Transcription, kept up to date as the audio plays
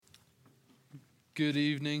Good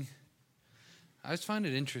evening. I always find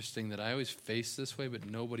it interesting that I always face this way, but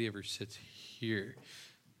nobody ever sits here.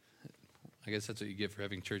 I guess that's what you get for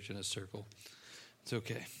having church in a circle. It's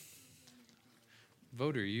okay.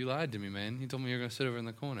 Voter, you lied to me, man. You told me you were going to sit over in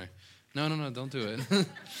the corner. No, don't do it.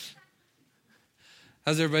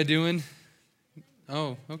 How's everybody doing?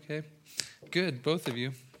 Oh, okay. Good, both of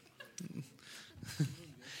you.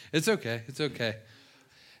 It's okay.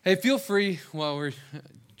 Hey, feel free while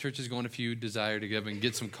church is going, if you desire to get up and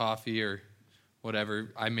get some coffee or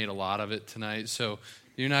whatever. I made a lot of it tonight, so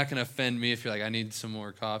you're not going to offend me if you're like, I need some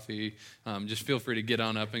more coffee. Just feel free to get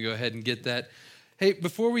on up and go ahead and get that. Hey,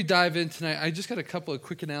 before we dive in tonight, I just got a couple of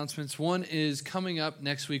quick announcements. One is coming up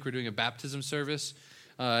next week, we're doing a baptism service.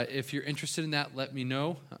 If you're interested in that, let me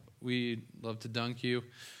know. We'd love to dunk you.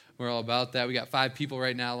 We're all about that. We got 5 people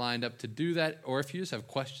right now lined up to do that. Or if you just have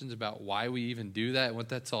questions about why we even do that and what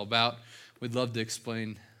that's all about, we'd love to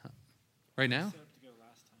explain. Right now?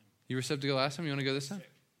 You were set to go last time? You want to go this time?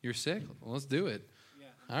 You're sick? Well, let's do it.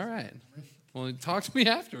 Yeah. All right. Well, talk to me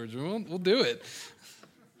afterwards. We'll do it.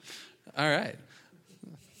 All right.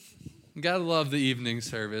 Gotta love the evening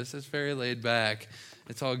service. It's very laid back.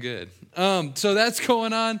 It's all good. So that's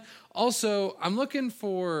going on. Also, I'm looking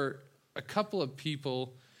for a couple of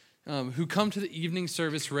people who come to the evening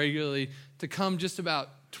service regularly to come just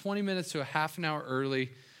about 20 minutes to a half an hour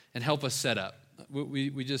early and help us set up.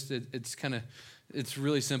 It's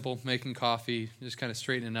really simple, making coffee, just kind of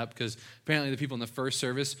straightening up, because apparently the people in the first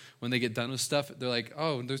service, when they get done with stuff, they're like,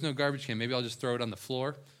 oh, there's no garbage can. Maybe I'll just throw it on the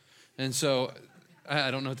floor. And so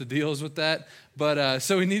I don't know what the deal is with that. But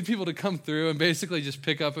so we need people to come through and basically just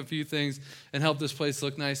pick up a few things and help this place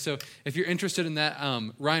look nice. So if you're interested in that,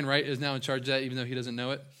 Ryan Wright is now in charge of that, even though he doesn't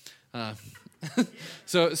know it.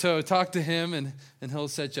 So talk to him and he'll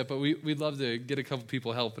set you up. But we'd love to get a couple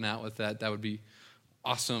people helping out with that. That would be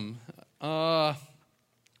awesome. The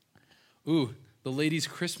ladies'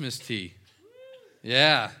 Christmas tea.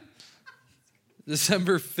 Yeah.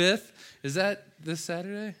 December 5th. Is that this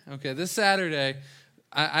Saturday? Okay, this Saturday.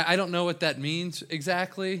 I don't know what that means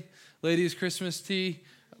exactly, ladies' Christmas tea,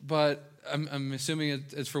 but I'm assuming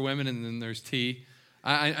it's for women and then there's tea.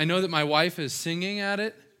 I know that my wife is singing at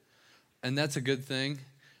it, and that's a good thing.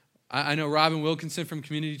 I know Robin Wilkinson from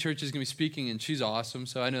Community Church is going to be speaking, and she's awesome,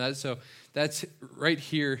 so I know that. So that's right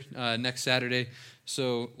here next Saturday.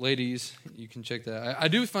 So ladies, you can check that. I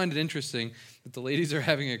do find it interesting that the ladies are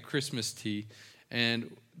having a Christmas tea,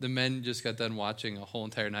 and the men just got done watching a whole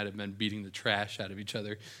entire night of men beating the trash out of each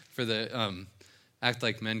other for the Act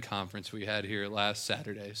Like Men conference we had here last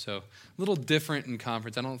Saturday. So a little different in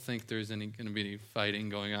conference. I don't think there's going to be any fighting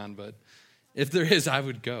going on, but if there is, I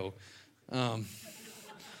would go.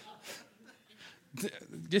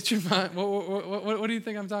 Get your mind. What do you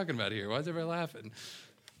think I'm talking about here? Why is everybody laughing?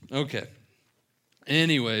 Okay.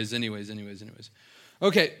 Anyways.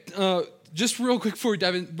 Okay, just real quick before we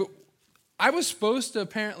dive in, but I was supposed to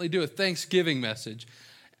apparently do a Thanksgiving message.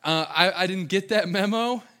 I didn't get that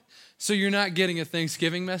memo, so you're not getting a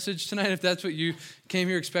Thanksgiving message tonight if that's what you came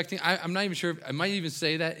here expecting. I'm not even sure. I might even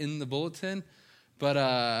say that in the bulletin, but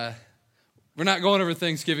we're not going over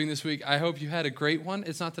Thanksgiving this week. I hope you had a great one.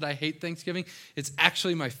 It's not that I hate Thanksgiving. It's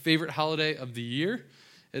actually my favorite holiday of the year.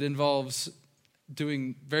 It involves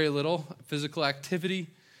doing very little physical activity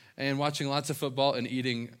and watching lots of football and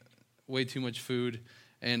eating way too much food,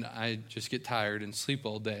 and I just get tired and sleep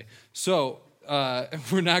all day. So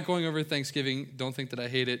we're not going over Thanksgiving. Don't think that I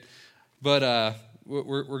hate it, but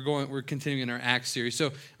we're continuing in our Acts series.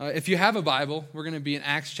 So if you have a Bible, we're going to be in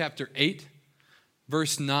Acts chapter 8.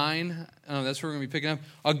 Verse 9, that's where we're going to be picking up.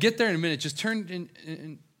 I'll get there in a minute. Just turn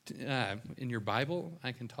in your Bible.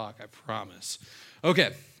 I can talk, I promise.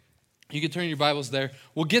 Okay, you can turn your Bibles there.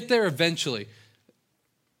 We'll get there eventually.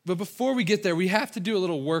 But before we get there, we have to do a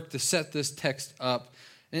little work to set this text up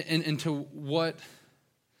into what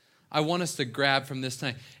I want us to grab from this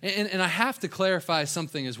tonight. And I have to clarify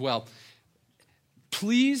something as well.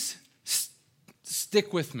 Please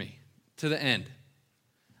stick with me to the end.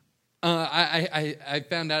 I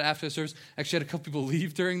found out after the service, I actually had a couple people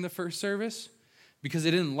leave during the first service because they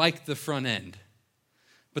didn't like the front end.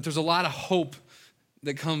 But there's a lot of hope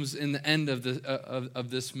that comes in the end of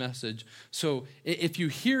this message. So if you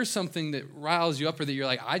hear something that riles you up or that you're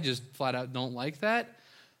like, I just flat out don't like that,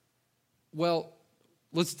 well,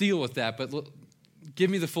 let's deal with that, but give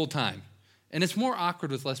me the full time. And it's more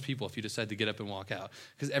awkward with less people if you decide to get up and walk out,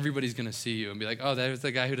 because everybody's going to see you and be like, oh, there's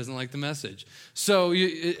the guy who doesn't like the message. So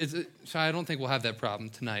I don't think we'll have that problem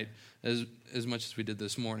tonight as much as we did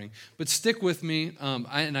this morning. But stick with me,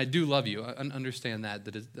 and I do love you. I understand that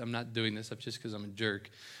I'm not doing this up just because I'm a jerk.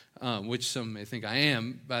 which some may think I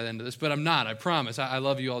am by the end of this, but I'm not, I promise. I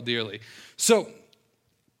love you all dearly. So,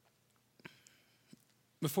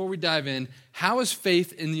 before we dive in, how is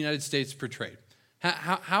faith in the United States portrayed?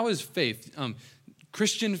 How is faith,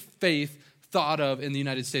 Christian faith, thought of in the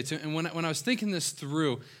United States? And when I was thinking this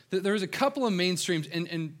through, there was a couple of mainstreams,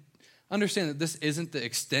 and understand that this isn't the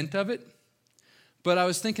extent of it, but I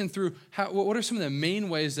was thinking through what are some of the main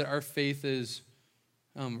ways that our faith is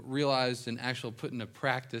realized and actually put into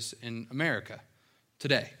practice in America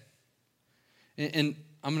today. And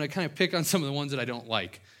I'm going to kind of pick on some of the ones that I don't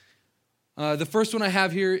like. The first one I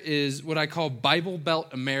have here is what I call Bible Belt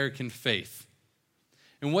American faith.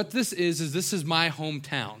 And what this is this is my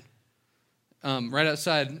hometown, right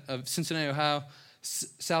outside of Cincinnati, Ohio,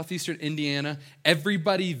 southeastern Indiana.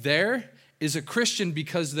 Everybody there is a Christian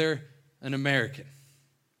because they're an American.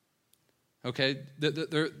 Okay?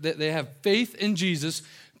 They have faith in Jesus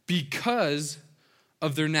because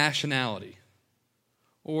of their nationality.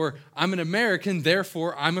 Or, I'm an American,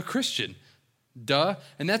 therefore I'm a Christian. Duh.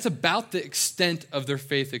 And that's about the extent of their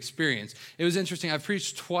faith experience. It was interesting. I've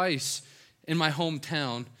preached twice in my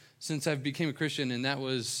hometown since I became a Christian, and that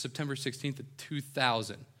was September 16th of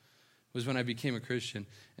 2000 was when I became a Christian.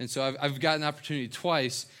 And so I've gotten an opportunity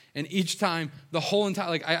twice, and each time, the whole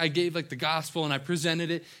entire, I gave the gospel, and I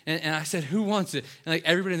presented it, and I said, who wants it? And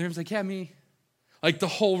everybody in the room was like, yeah, me. The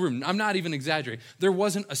whole room. I'm not even exaggerating. There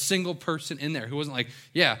wasn't a single person in there who wasn't like,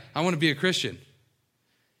 yeah, I want to be a Christian.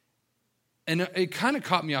 And it kind of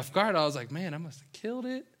caught me off guard. I was like, man, I must have killed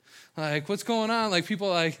it. What's going on?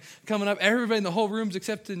 People coming up. Everybody in the whole room's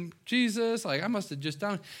accepting Jesus. I must have just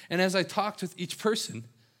done it. And as I talked with each person,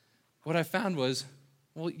 what I found was,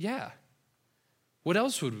 well, yeah. What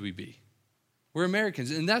else would we be? We're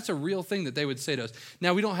Americans. And that's a real thing that they would say to us.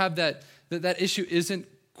 Now, we don't have that issue isn't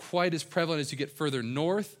quite as prevalent as you get further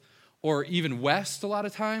north or even west a lot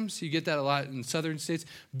of times. You get that a lot in southern states.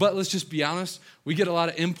 But let's just be honest. We get a lot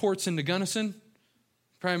of imports into Gunnison,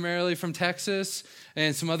 primarily from Texas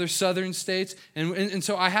and some other southern states. And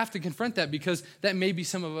so I have to confront that because that may be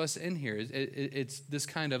some of us in here. It's this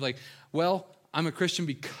kind of well, I'm a Christian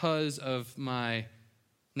because of my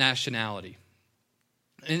nationality.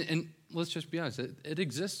 And let's just be honest. It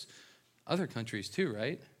exists other countries too,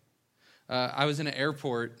 right? I was in an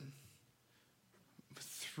airport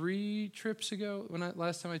 3 trips ago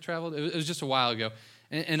last time I traveled. It was just a while ago.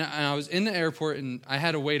 And I was in the airport, and I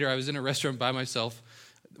had a waiter. I was in a restaurant by myself,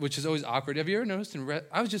 which is always awkward. Have you ever noticed?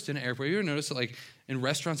 I was just in an airport. Have you ever noticed that in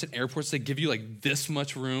restaurants and airports, they give you this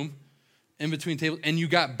much room in between tables, and you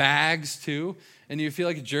got bags too, and you feel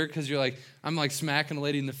like a jerk because you're I'm smacking a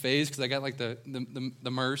lady in the face because I got the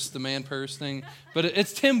MERS, the man purse thing, but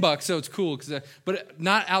it's $10, so it's cool. But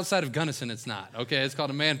not outside of Gunnison, it's not. Okay, it's called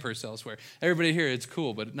a man purse elsewhere. Everybody here, it's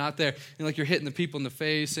cool, but not there. And you're hitting the people in the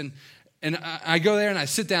face, and I go there and I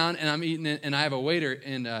sit down and I'm eating it, and I have a waiter,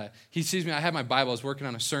 and he sees me. I have my Bible. I was working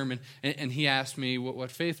on a sermon, and he asked me what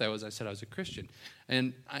faith I was. I said I was a Christian,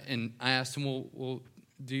 and I asked him, well,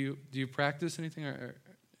 do you practice anything, or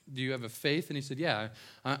do you have a faith? And he said, yeah,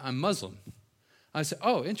 I'm Muslim. I said,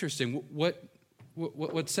 oh, interesting.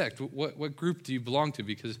 What sect? What group do you belong to?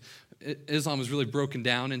 Because Islam was really broken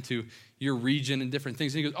down into your region and different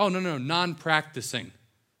things. And he goes, oh, no, non-practicing.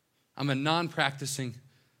 I'm a non-practicing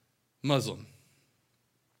Muslim.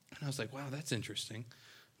 And I was like, wow, that's interesting.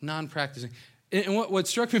 Non-practicing. And what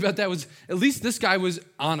struck me about that was at least this guy was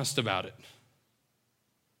honest about it.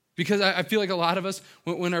 Because I feel like a lot of us,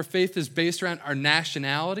 when our faith is based around our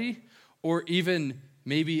nationality or even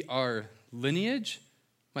maybe our lineage,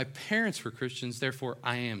 my parents were Christians, therefore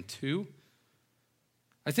I am too.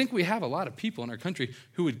 I think we have a lot of people in our country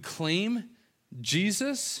who would claim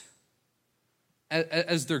Jesus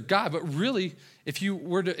as their God, but really, if you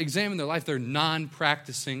were to examine their life, they're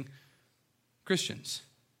non-practicing Christians.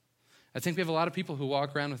 I think we have a lot of people who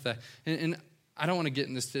walk around with that. And I don't want to get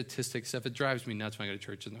into statistics stuff. It drives me nuts when I go to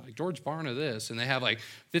church and they're like, George Barna this. And they have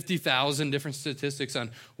 50,000 different statistics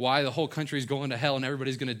on why the whole country is going to hell and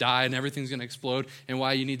everybody's going to die and everything's going to explode and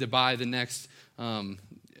why you need to buy the next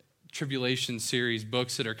tribulation series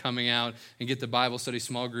books that are coming out and get the Bible study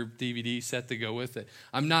small group DVD set to go with it.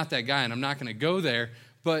 I'm not that guy, and I'm not going to go there.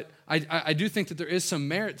 But I do think that there is some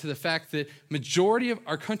merit to the fact that majority of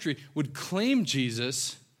our country would claim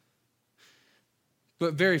Jesus,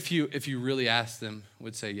 but very few, if you really ask them,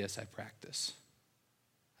 would say, yes, I practice.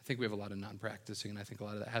 I think we have a lot of non-practicing, and I think a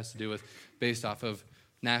lot of that has to do with based off of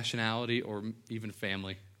nationality or even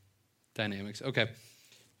family dynamics. Okay.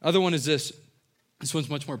 Other one is this. This one's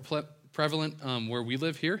much more prevalent where we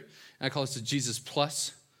live here. And I call this the Jesus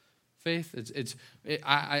Plus faith.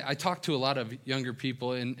 I talk to a lot of younger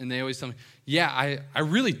people, and they always tell me, yeah, I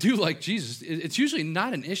really do like Jesus. It's usually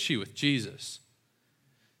not an issue with Jesus.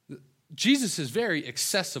 Jesus is very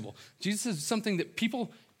accessible. Jesus is something that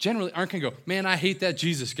people generally aren't going to go, man, I hate that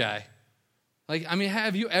Jesus guy. Like, I mean,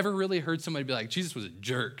 have you ever really heard somebody be like, Jesus was a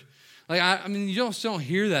jerk? Like, I mean, you just don't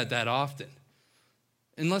hear that often.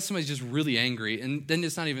 Unless somebody's just really angry, and then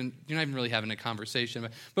you're not even really having a conversation.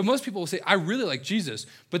 But most people will say, I really like Jesus,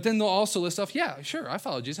 but then they'll also list off, yeah, sure, I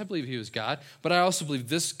follow Jesus, I believe he was God, but I also believe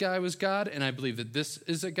this guy was God, and I believe that this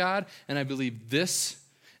is a God, and I believe this,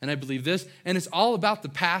 and I believe this, and it's all about the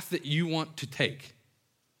path that you want to take.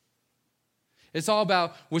 It's all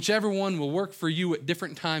about whichever one will work for you at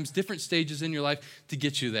different times, different stages in your life to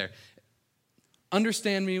get you there.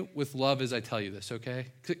 Understand me with love as I tell you this, okay?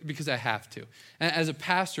 Because I have to. As a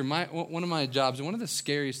pastor, one of my jobs, and one of the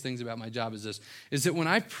scariest things about my job is this, is that when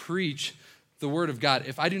I preach the word of God,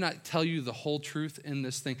 if I do not tell you the whole truth in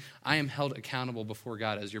this thing, I am held accountable before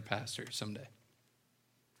God as your pastor someday.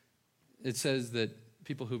 It says that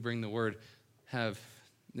people who bring the word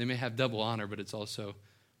they may have double honor, but it's also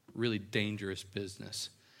really dangerous business.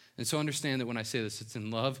 And so understand that when I say this, it's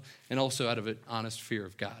in love and also out of an honest fear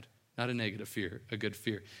of God. Not a negative fear, a good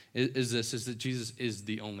fear, is that Jesus is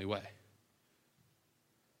the only way.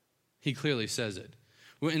 He clearly says it.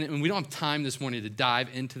 And we don't have time this morning to dive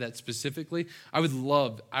into that specifically. I would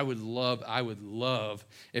love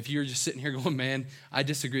if you're just sitting here going, man, I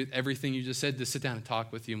disagree with everything you just said, to sit down and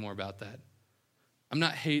talk with you more about that. I'm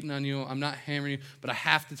not hating on you, I'm not hammering you, but I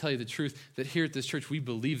have to tell you the truth that here at this church, we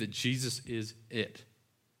believe that Jesus is it.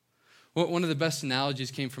 One of the best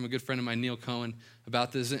analogies came from a good friend of mine, Neil Cohen,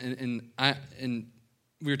 about this, and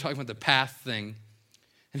we were talking about the path thing,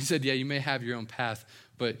 and he said, yeah, you may have your own path,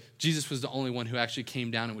 but Jesus was the only one who actually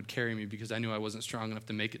came down and would carry me because I knew I wasn't strong enough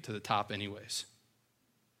to make it to the top anyways.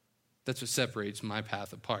 That's what separates my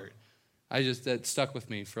path apart. That stuck with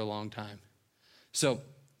me for a long time. So,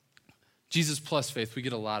 Jesus plus faith, we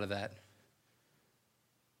get a lot of that.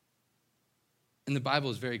 And the Bible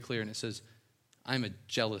is very clear, and it says, I'm a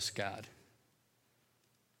jealous God.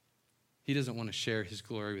 He doesn't want to share his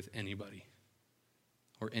glory with anybody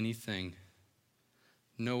or anything.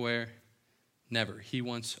 Nowhere, never. He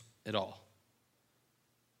wants it all.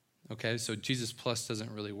 Okay, so Jesus plus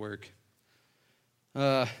doesn't really work.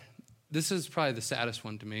 This is probably the saddest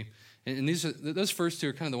one to me. And those first two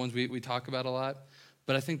are kind of the ones we talk about a lot.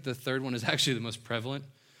 But I think the third one is actually the most prevalent,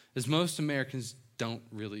 is most Americans don't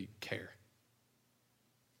really care.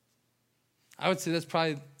 I would say that's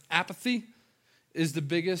probably apathy is the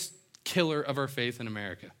biggest killer of our faith in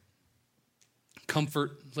America.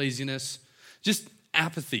 Comfort, laziness, just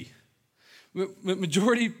apathy.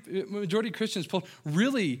 Majority Christians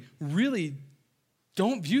really, really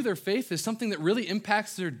don't view their faith as something that really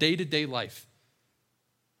impacts their day-to-day life.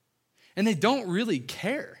 And they don't really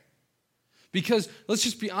care. Because, let's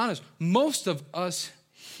just be honest, most of us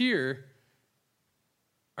here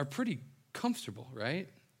are pretty comfortable, right?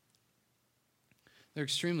 They're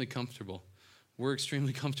extremely comfortable. We're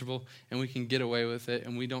extremely comfortable, and we can get away with it,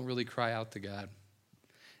 and we don't really cry out to God.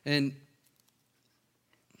 And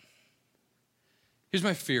here's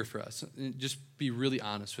my fear for us. Just be really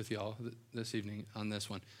honest with y'all this evening on this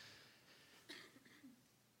one.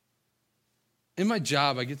 In my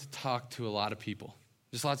job, I get to talk to a lot of people.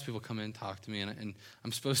 Just lots of people come in and talk to me, and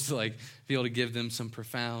I'm supposed to be able to give them some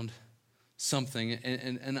profound something,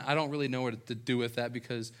 and I don't really know what to do with that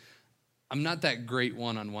because I'm not that great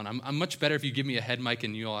one-on-one. I'm much better if you give me a head mic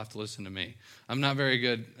and you all have to listen to me. I'm not very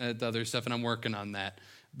good at the other stuff, and I'm working on that.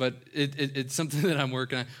 But it's something that I'm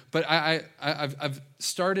working on. But I've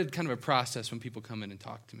started kind of a process when people come in and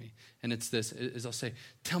talk to me, and it's this, is I'll say,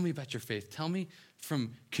 tell me about your faith. Tell me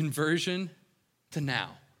from conversion to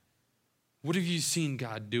now. What have you seen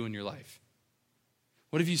God do in your life?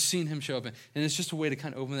 What have you seen him show up in? And it's just a way to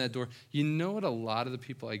kind of open that door. You know what a lot of the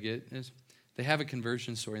people I get is? They have a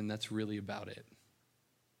conversion story, and that's really about it.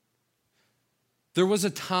 There was a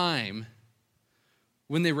time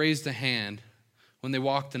when they raised a hand, when they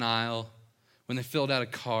walked an aisle, when they filled out a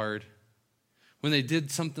card, when they did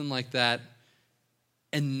something like that,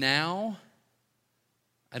 and now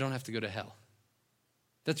I don't have to go to hell.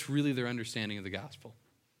 That's really their understanding of the gospel.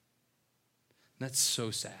 And that's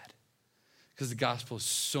so sad, because the gospel is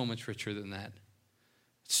so much richer than that.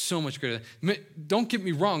 So much greater. Don't get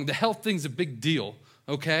me wrong, the health thing's a big deal,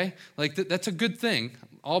 okay? That's a good thing.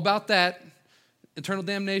 All about that. Eternal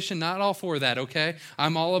damnation, not all for that, okay?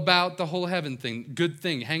 I'm all about the whole heaven thing. Good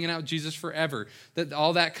thing, hanging out with Jesus forever.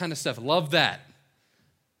 All that kind of stuff. Love that.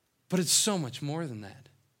 But it's so much more than that.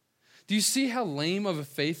 Do you see how lame of a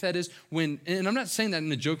faith that is? And I'm not saying that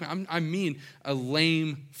in a joke. I mean a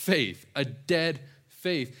lame faith, a dead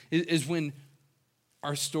faith is when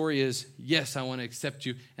our story is, yes, I want to accept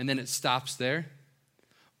you, and then it stops there.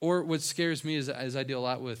 Or what scares me is I deal a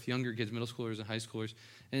lot with younger kids, middle schoolers and high schoolers,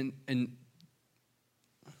 and I'm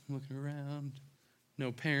looking around.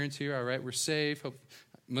 No parents here, all right, we're safe.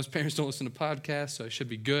 Most parents don't listen to podcasts, so I should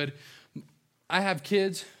be good. I have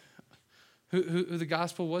kids who the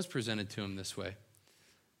gospel was presented to them this way.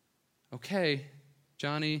 Okay,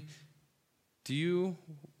 Johnny, do you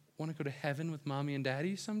want to go to heaven with mommy and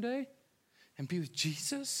daddy someday and be with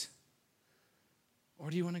Jesus? Or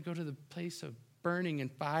do you want to go to the place of burning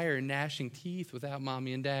and fire and gnashing teeth without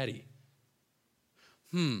mommy and daddy?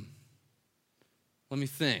 Let me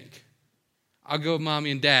think. I'll go with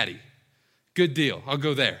mommy and daddy. Good deal. I'll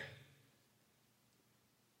go there.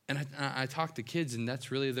 And I talk to kids, and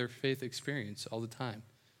that's really their faith experience all the time.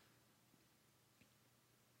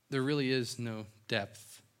 There really is no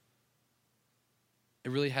depth.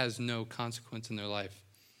 It really has no consequence in their life.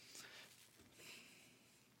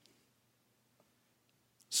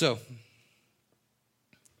 So,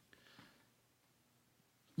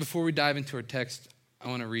 before we dive into our text, I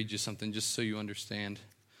want to read you something just so you understand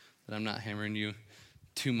that I'm not hammering you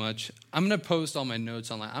too much. I'm going to post all my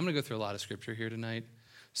notes online. I'm going to go through a lot of scripture here tonight.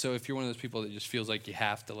 So if you're one of those people that just feels like you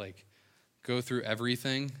have to go through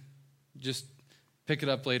everything, just pick it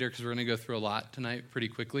up later because we're going to go through a lot tonight pretty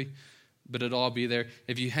quickly. But it'll all be there.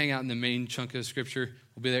 If you hang out in the main chunk of scripture,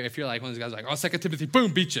 we'll be there. If you're like one of those guys 2 Timothy,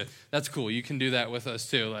 boom, beat you. That's cool. You can do that with us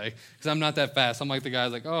too. Because I'm not that fast. I'm like the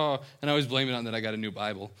guys and I always blame it on that I got a new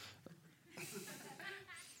Bible.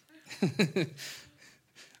 2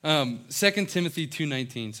 Timothy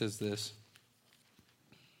 2:19 says this.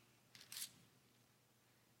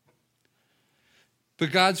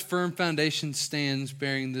 But God's firm foundation stands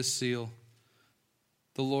bearing this seal.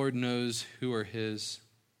 The Lord knows who are his.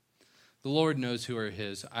 The Lord knows who are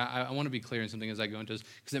his. I want to be clear in something as I go into this,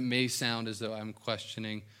 because it may sound as though I'm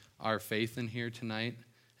questioning our faith in here tonight,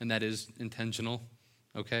 and that is intentional,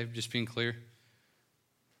 okay? Just being clear.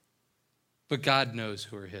 But God knows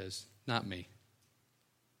who are his, not me.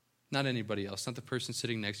 Not anybody else, not the person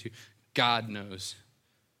sitting next to you. God knows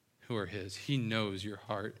who are his. He knows your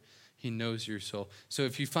heart. He knows your soul. So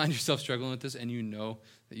if you find yourself struggling with this and you know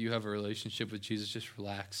that you have a relationship with Jesus, just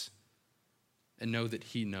relax and know that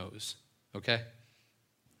he knows, okay?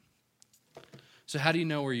 So how do you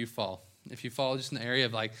know where you fall? If you fall just in the area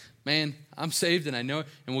of man, I'm saved and I know it,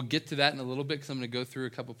 and we'll get to that in a little bit because I'm going to go through a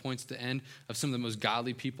couple points to end of some of the most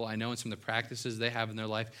godly people I know and some of the practices they have in their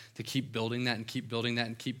life to keep building that and keep building that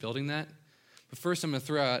and keep building that. But first I'm going to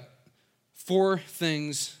throw out 4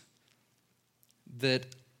 things that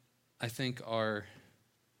I think are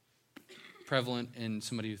prevalent in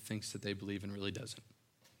somebody who thinks that they believe and really doesn't.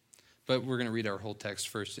 But we're going to read our whole text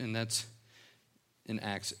first, and that's in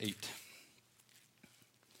Acts 8.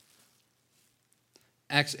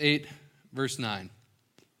 Acts 8, verse 9.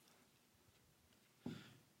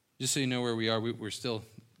 Just so you know where we are, we're still,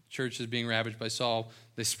 church is being ravaged by Saul.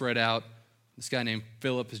 They spread out. This guy named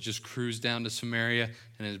Philip has just cruised down to Samaria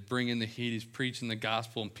and is bringing the heat. He's preaching the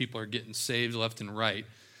gospel, and people are getting saved left and right.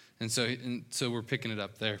 And so we're picking it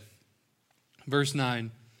up there. Verse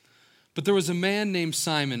 9. But there was a man named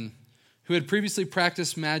Simon who had previously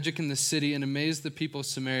practiced magic in the city and amazed the people of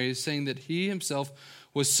Samaria, saying that he himself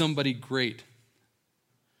was somebody great.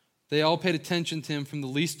 They all paid attention to him from the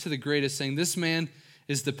least to the greatest, saying, "This man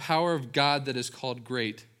is the power of God that is called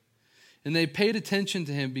great." And they paid attention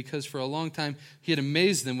to him because for a long time he had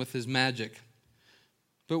amazed them with his magic.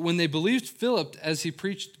 But when they believed Philip as he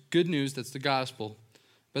preached good news, that's the gospel,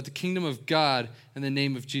 about the kingdom of God and the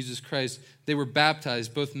name of Jesus Christ, they were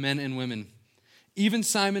baptized, both men and women. Even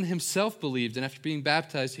Simon himself believed, and after being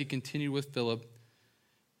baptized, he continued with Philip.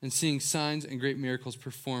 And seeing signs and great miracles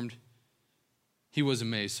performed, he was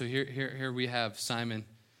amazed. So here we have Simon,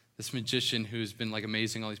 this magician who's been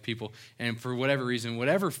amazing all these people. And for whatever reason,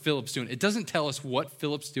 whatever Philip's doing, it doesn't tell us what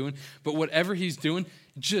Philip's doing, but whatever he's doing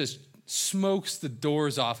just smokes the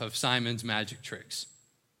doors off of Simon's magic tricks.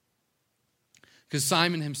 Because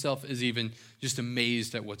Simon himself is even just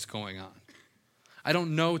amazed at what's going on. I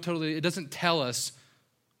don't know totally, it doesn't tell us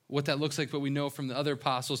what that looks like, but we know from the other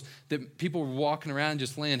apostles that people were walking around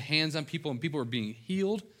just laying hands on people and people were being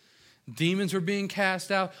healed. Demons were being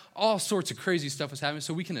cast out. All sorts of crazy stuff was happening.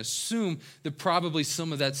 So we can assume that probably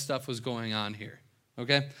some of that stuff was going on here.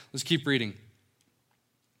 Okay? Let's keep reading.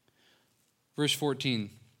 Verse 14.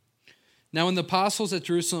 Now when the apostles at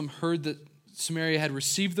Jerusalem heard that Samaria had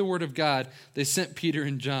received the word of God, they sent Peter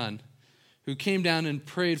and John, who came down and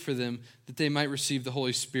prayed for them that they might receive the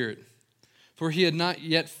Holy Spirit. for he had not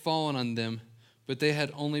yet fallen on them, but they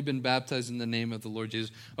had only been baptized in the name of the Lord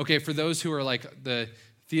Jesus. Okay, for those who are like the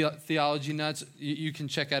theology nuts, you can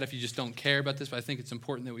check out if you just don't care about this, but I think it's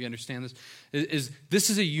important that we understand this,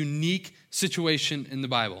 this is a unique situation in the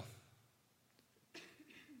Bible.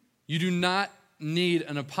 You do not need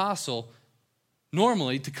an apostle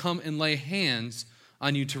normally to come and lay hands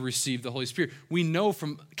on you to receive the Holy Spirit. We know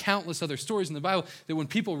from countless other stories in the Bible that when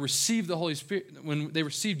people receive the Holy Spirit, when they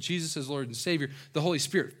receive Jesus as Lord and Savior, the Holy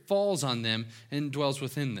Spirit falls on them and dwells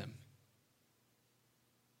within them.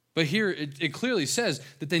 But here it clearly says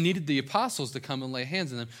that they needed the apostles to come and lay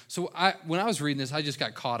hands on them. So when I was reading this, I just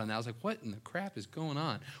got caught on that. I was like, what in the crap is going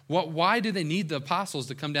on? Why do they need the apostles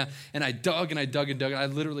to come down? And I dug and I dug and dug. I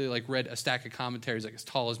literally read a stack of commentaries like as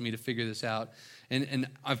tall as me to figure this out. And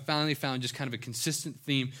I finally found just kind of a consistent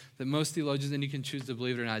theme that most theologians, and you can choose to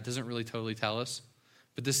believe it or not, it doesn't really totally tell us.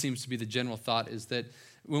 But this seems to be the general thought, is that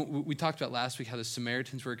we talked about last week how the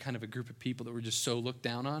Samaritans were kind of a group of people that were just so looked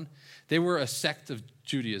down on. They were a sect of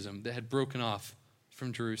Judaism that had broken off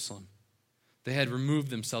from Jerusalem. They had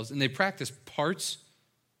removed themselves, and they practiced parts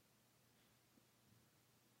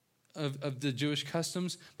of the Jewish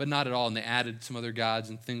customs, but not at all, and they added some other gods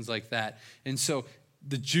and things like that. And so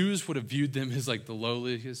the Jews would have viewed them as like the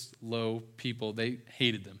lowliest, low people. They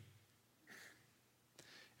hated them.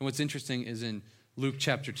 And what's interesting is in Luke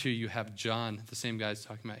chapter 2, you have John, the same guy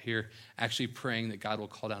talking about here, actually praying that God will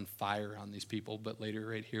call down fire on these people. But later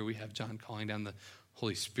right here, we have John calling down the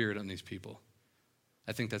Holy Spirit on these people.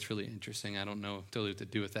 I think that's really interesting. I don't know totally what to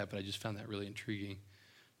do with that, but I just found that really intriguing.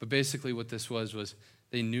 But basically what this was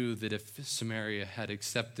they knew that if Samaria had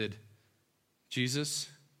accepted Jesus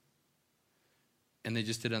and they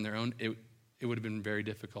just did it on their own, it would have been very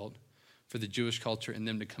difficult for the Jewish culture and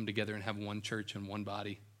them to come together and have one church and one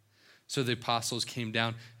body. So the apostles came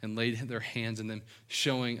down and laid their hands on them,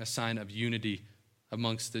 showing a sign of unity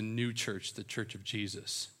amongst the new church, the church of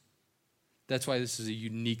Jesus. That's why this is a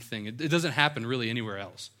unique thing. It doesn't happen really anywhere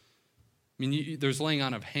else. I mean, there's laying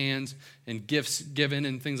on of hands and gifts given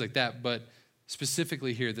and things like that, but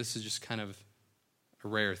specifically here, this is just kind of a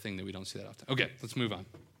rare thing that we don't see that often. Okay, let's move on.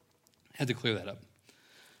 Had to clear that up.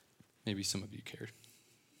 Maybe some of you cared.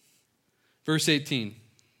 Verse 18.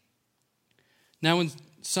 Now when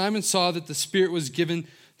Simon saw that the Spirit was given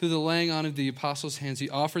through the laying on of the apostles' hands, he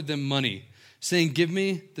offered them money, saying, "Give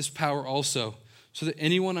me this power also, so that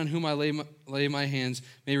anyone on whom I lay my hands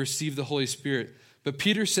may receive the Holy Spirit." But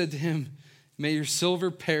Peter said to him, "May your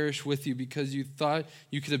silver perish with you, because you thought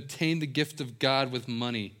you could obtain the gift of God with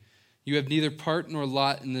money. You have neither part nor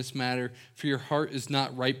lot in this matter, for your heart is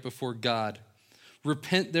not right before God.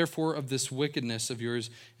 Repent therefore of this wickedness of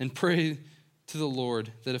yours, and pray to the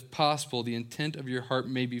Lord, that if possible, the intent of your heart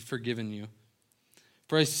may be forgiven you.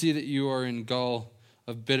 For I see that you are in gall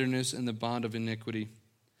of bitterness and the bond of iniquity."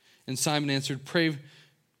 And Simon answered, Pray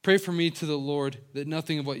for me to the Lord, that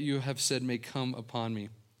nothing of what you have said may come upon me."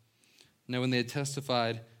 Now when they had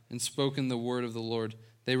testified and spoken the word of the Lord,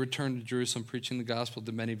 they returned to Jerusalem, preaching the gospel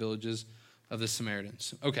to many villages of the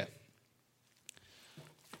Samaritans. Okay.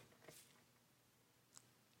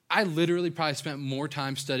 I literally probably spent more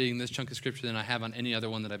time studying this chunk of scripture than I have on any other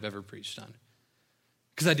one that I've ever preached on,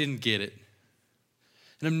 because I didn't get it.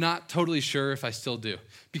 And I'm not totally sure if I still do.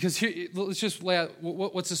 Because here, let's just lay out,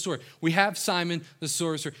 what's the story? We have Simon, the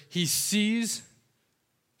sorcerer. He sees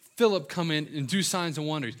Philip come in and do signs and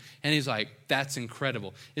wonders. And he's like, that's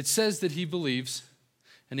incredible. It says that he believes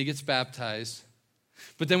and he gets baptized.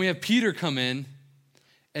 But then we have Peter come in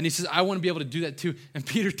and he says, I want to be able to do that too. And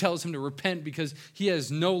Peter tells him to repent because he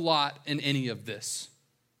has no lot in any of this.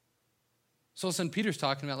 So all of a sudden, Peter's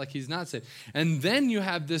talking about like he's not saved. And then you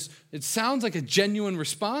have this, it sounds like a genuine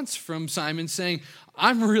response from Simon saying,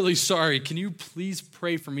 I'm really sorry. Can you please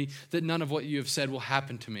pray for me that none of what you have said will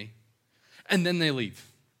happen to me? And then they leave.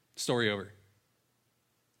 Story over.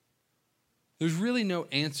 There's really no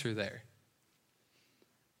answer there.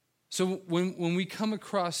 So when we come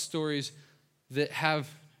across stories that have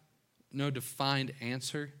no defined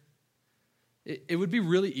answer, it would be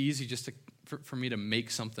really easy just for me to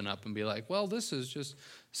make something up and be like, well, this is just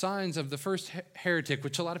signs of the first heretic,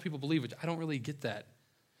 which a lot of people believe, which I don't really get that.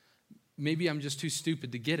 Maybe I'm just too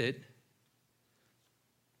stupid to get it.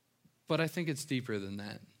 But I think it's deeper than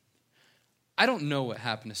that. I don't know what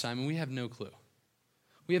happened to Simon. We have no clue.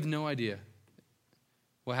 We have no idea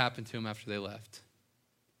what happened to him after they left.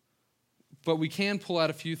 But we can pull out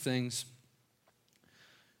a few things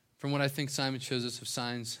from what I think Simon shows us of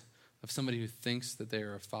signs of somebody who thinks that they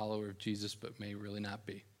are a follower of Jesus but may really not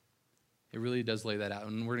be. It really does lay that out,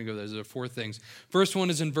 and we're going to go there. There are 4 things. First one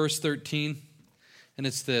is in verse 13, and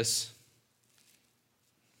it's this.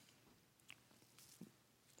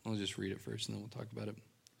 I'll just read it first and then we'll talk about it.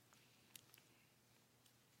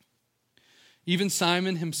 Even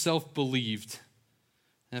Simon himself believed.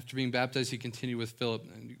 After being baptized, he continued with Philip.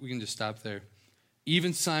 We can just stop there.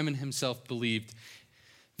 Even Simon himself believed.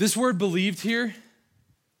 This word believed here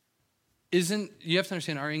isn't, you have to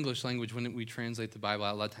understand our English language when we translate the Bible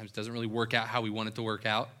out, a lot of times it doesn't really work out how we want it to work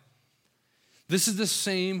out. This is the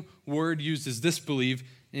same word used as this believe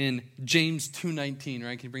in James 2:19,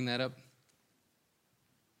 right? Can you bring that up?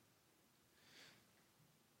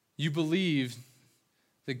 You believe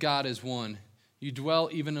that God is one. You dwell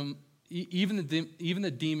even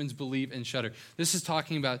the demons believe and shudder. This is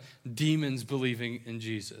talking about demons believing in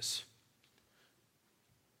Jesus.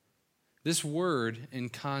 This word in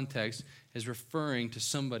context is referring to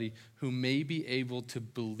somebody who may be able to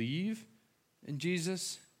believe in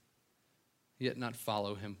Jesus, yet not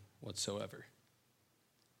follow him whatsoever.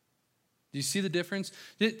 Do you see the difference?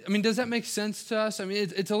 Does that make sense to us?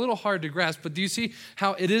 It's a little hard to grasp, but do you see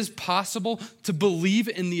how it is possible to believe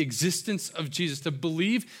in the existence of Jesus, to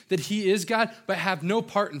believe that he is God, but have no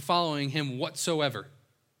part in following him whatsoever?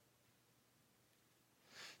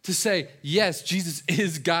 To say, yes, Jesus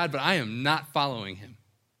is God, but I am not following him.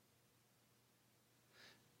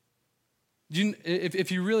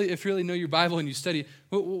 If you really know your Bible and you study,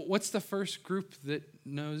 what's the first group that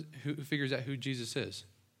knows, who figures out who Jesus is?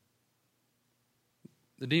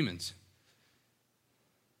 The demons.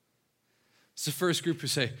 It's the first group who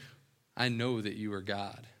say, I know that you are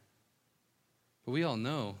God. But we all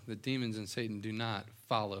know that demons and Satan do not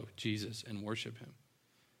follow Jesus and worship him.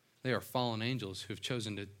 They are fallen angels who have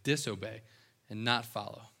chosen to disobey and not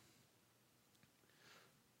follow.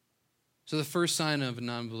 So the first sign of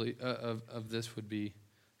of this would be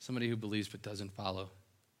somebody who believes but doesn't follow.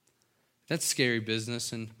 That's scary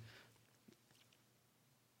business, and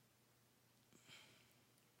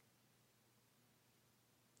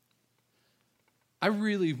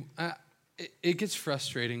it gets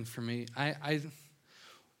frustrating for me.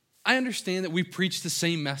 I understand that we preach the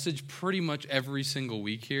same message pretty much every single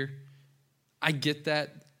week here. I get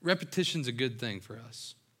that. Repetition's a good thing for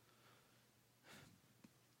us.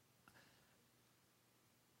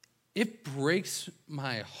 It breaks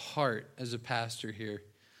my heart as a pastor here.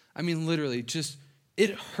 Literally,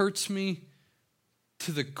 it hurts me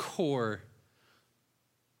to the core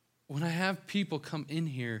when I have people come in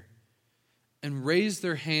here and raise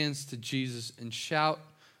their hands to Jesus and shout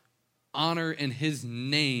honor in his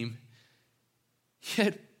name,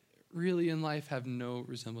 yet really in life have no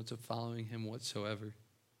resemblance of following him whatsoever.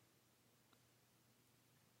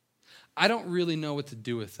 I don't really know what to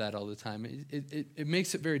do with that all the time. It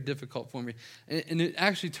makes it very difficult for me. And it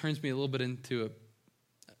actually turns me a little bit into a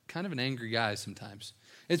kind of an angry guy sometimes.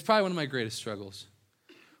 It's probably one of my greatest struggles.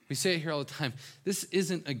 We say it here all the time. This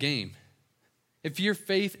isn't a game. If your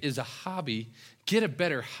faith is a hobby, get a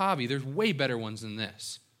better hobby. There's way better ones than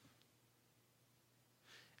this.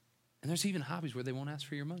 And there's even hobbies where they won't ask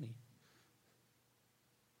for your money.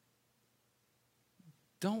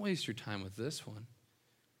 Don't waste your time with this one.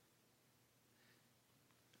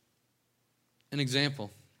 An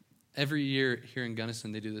example, every year here in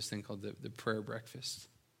Gunnison, they do this thing called the prayer breakfast.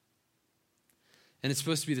 And it's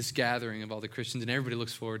supposed to be this gathering of all the Christians, and everybody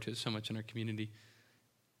looks forward to it so much in our community.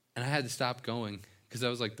 And I had to stop going because I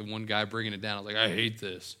was like the one guy bringing it down. I was like, I hate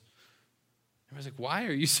this. Everybody's like, why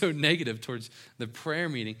are you so negative towards the prayer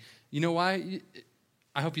meeting? You know why?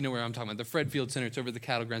 I hope you know where I'm talking about. The Fred Field Center, it's over the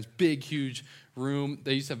cattle grounds, big, huge room.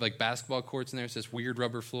 They used to have like basketball courts in there. It's this weird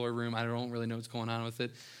rubber floor room. I don't really know what's going on with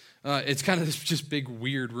it. It's kind of this just big,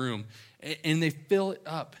 weird room. And they fill it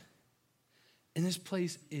up. And this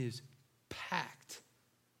place is packed.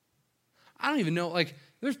 I don't even know,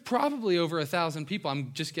 there's probably over 1,000 people.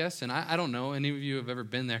 I'm just guessing. I don't know. Any of you have ever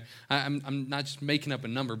been there. I'm not just making up a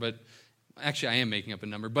number, but actually I am making up a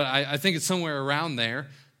number. But I think it's somewhere around there.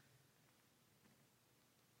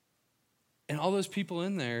 And all those people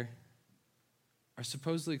in there are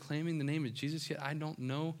supposedly claiming the name of Jesus, yet I don't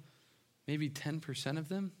know maybe 10% of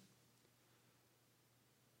them.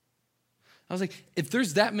 I was like, if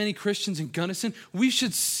there's that many Christians in Gunnison, we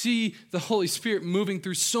should see the Holy Spirit moving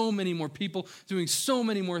through so many more people, doing so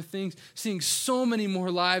many more things, seeing so many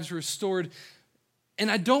more lives restored.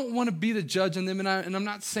 And I don't want to be the judge on them, and I'm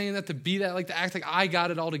not saying that to be that, to act like I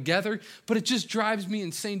got it all together, but it just drives me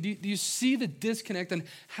insane. Do you see the disconnect and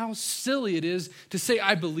how silly it is to say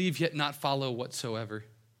I believe yet not follow whatsoever?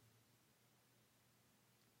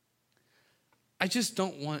 I just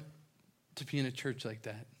don't want to be in a church like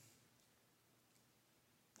that.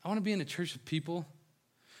 I want to be in a church of people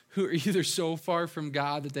who are either so far from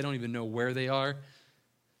God that they don't even know where they are.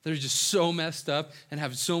 They're just so messed up and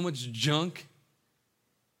have so much junk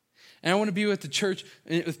And I want to be with the church,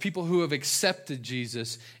 with people who have accepted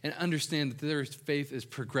Jesus and understand that their faith is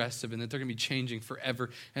progressive and that they're going to be changing forever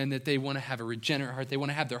and that they want to have a regenerate heart. They want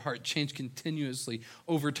to have their heart changed continuously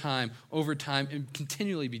over time, and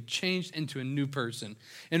continually be changed into a new person.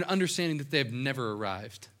 And understanding that they have never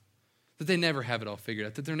arrived, that they never have it all figured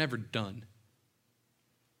out, that they're never done.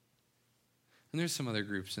 And there's some other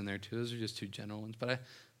groups in there too. Those are just two general ones. But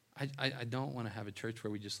I don't want to have a church where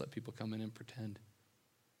we just let people come in and pretend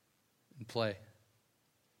and play.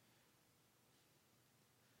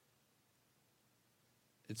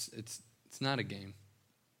 It's not a game.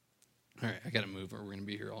 All right, I got to move or we're going to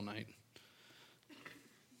be here all night.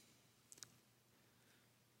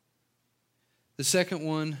 The second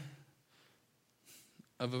one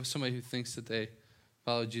of somebody who thinks that they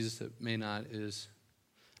follow Jesus that may not is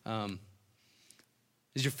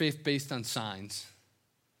your faith based on signs?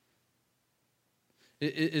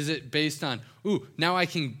 Is it based on, now I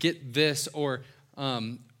can get this, or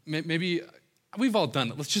maybe we've all done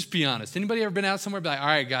it. Let's just be honest. Anybody ever been out somewhere and be like, all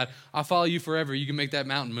right, God, I'll follow you forever. You can make that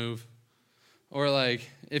mountain move. Or like,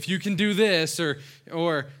 if you can do this, or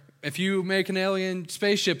if you make an alien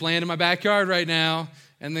spaceship land in my backyard right now,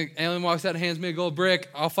 and the alien walks out and hands me a gold brick,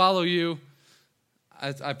 I'll follow you.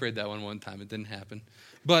 I prayed that one time. It didn't happen.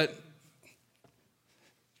 But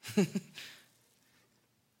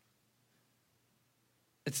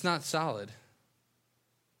it's not solid.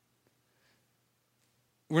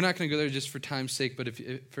 We're not going to go there just for time's sake, but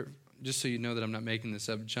just so you know that I'm not making this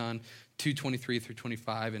up, John 2:23 through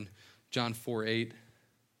 25 and John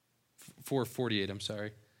 4:48, I'm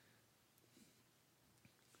sorry.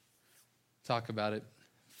 Talk about it.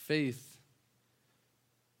 Faith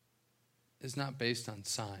is not based on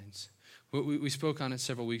signs. We spoke on it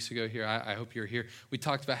several weeks ago here. I hope you're here. We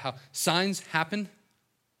talked about how signs happen.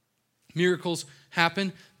 Miracles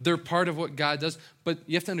happen. They're part of what God does. But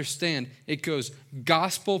you have to understand, it goes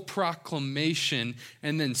gospel proclamation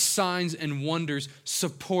and then signs and wonders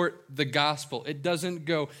support the gospel. It doesn't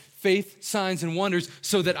go faith, signs, and wonders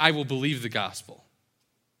so that I will believe the gospel.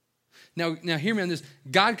 Now hear me on this.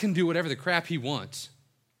 God can do whatever the crap he wants.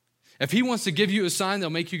 If he wants to give you a sign, they'll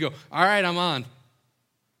make you go, all right, I'm on.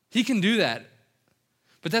 He can do that.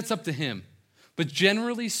 But that's up to him. But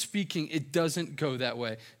generally speaking, it doesn't go that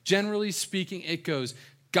way. Generally speaking, it goes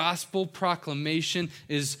gospel proclamation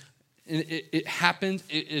it happens,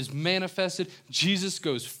 it is manifested. Jesus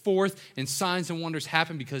goes forth and signs and wonders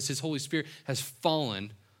happen because his Holy Spirit has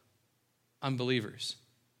fallen on believers.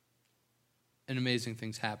 And amazing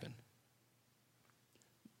things happen.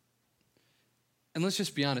 And let's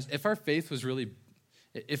just be honest, if our faith was really,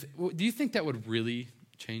 do you think that would really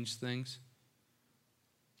change things?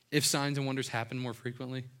 If signs and wonders happen more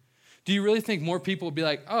frequently? Do you really think more people would be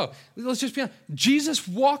like, oh, let's just be honest. Jesus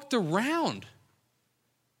walked around.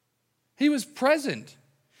 He was present.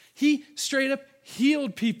 He straight up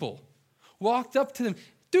healed people, walked up to them.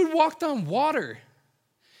 Dude walked on water.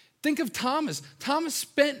 Think of Thomas. Thomas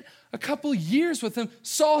spent a couple years with him,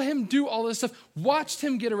 saw him do all this stuff, watched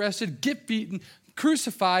him get arrested, get beaten,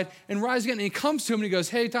 crucified, and rise again. And he comes to him and he goes,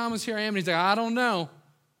 hey, Thomas, here I am. And he's like, I don't know.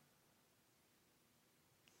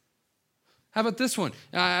 How about this one?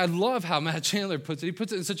 I love how Matt Chandler puts it. He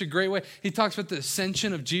puts it in such a great way. He talks about the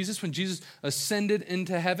ascension of Jesus when Jesus ascended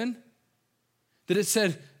into heaven. That it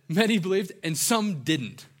said many believed and some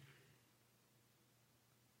didn't.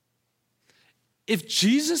 If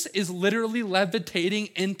Jesus is literally levitating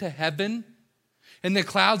into heaven and the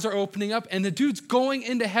clouds are opening up and the dude's going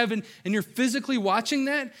into heaven and you're physically watching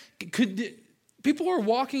that, people are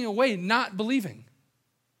walking away not believing.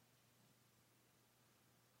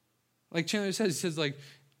 Like Chandler says, he says like,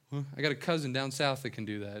 well, I got a cousin down south that can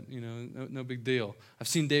do that. You know, no big deal. I've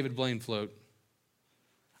seen David Blaine float.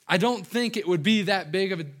 I don't think it would be that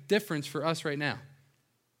big of a difference for us right now.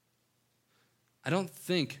 I don't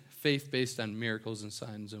think faith based on miracles and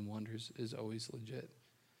signs and wonders is always legit.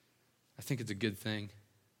 I think it's a good thing.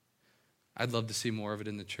 I'd love to see more of it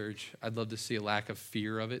in the church. I'd love to see a lack of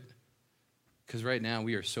fear of it. Because right now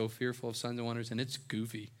we are so fearful of signs and wonders, and it's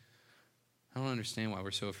goofy. I don't understand why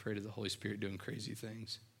we're so afraid of the Holy Spirit doing crazy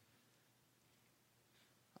things.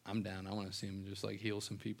 I'm down. I want to see him just like heal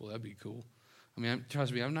some people. That'd be cool. I mean,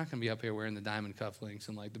 trust me, I'm not going to be up here wearing the diamond cufflinks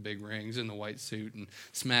and like the big rings and the white suit and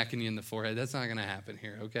smacking you in the forehead. That's not going to happen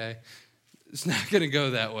here, okay? It's not going to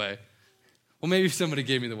go that way. Well, maybe if somebody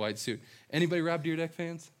gave me the white suit. Anybody Rob Dyrdek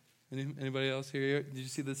fans? Anybody else here? Did you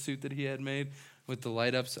see the suit that he had made with the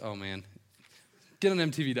light ups? Oh, man. Get on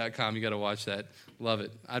MTV.com. You got to watch that. Love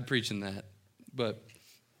it. I'd preach in that. But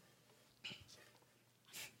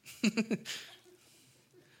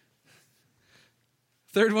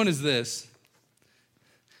third one is this.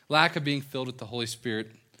 lack of being filled with the Holy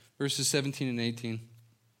Spirit. Verses 17 and 18.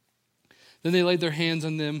 Then they laid their hands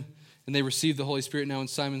on them, and they received the Holy Spirit. Now when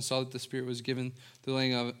Simon saw that the Spirit was given, the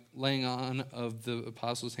laying on of the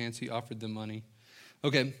apostles' hands, he offered them money.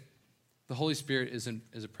 Okay, the Holy Spirit is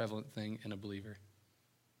a prevalent thing in a believer.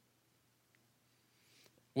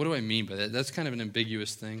 What do I mean by that? That's kind of an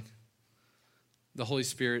ambiguous thing. The Holy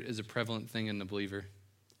Spirit is a prevalent thing in the believer.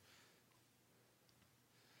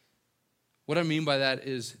 What I mean by that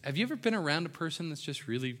is, have you ever been around a person that's just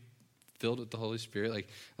really filled with the Holy Spirit?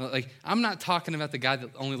 Like I'm not talking about the guy that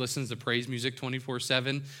only listens to praise music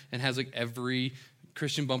 24/7 and has like every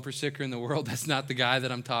Christian bumper sticker in the world. That's not the guy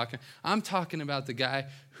that I'm talking. I'm talking about the guy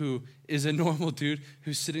who is a normal dude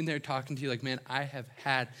who's sitting there talking to you like, man, I have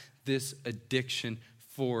had this addiction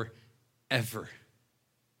forever.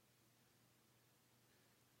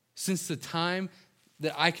 Since the time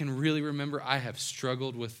that I can really remember, I have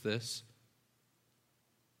struggled with this.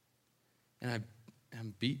 And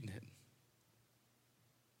I'm beating it.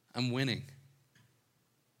 I'm winning.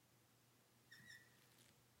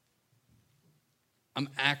 I'm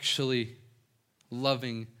actually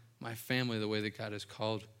loving my family the way that God has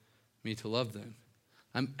called me to love them.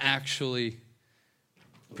 I'm actually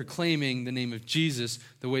proclaiming the name of Jesus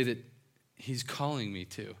the way that he's calling me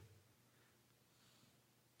to.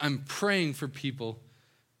 I'm praying for people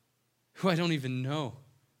who I don't even know.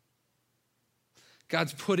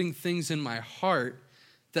 God's putting things in my heart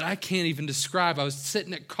that I can't even describe. I was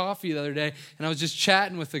sitting at coffee the other day, and I was just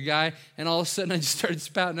chatting with a guy, and all of a sudden I just started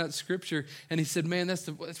spouting out scripture, and he said, man, that's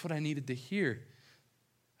what I needed to hear.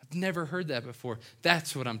 I've never heard that before.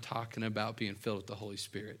 That's what I'm talking about, being filled with the Holy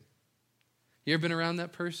Spirit. You ever been around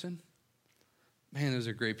that person? Man, those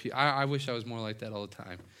are great people. I wish I was more like that all the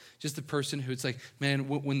time. Just the person who it's like, man,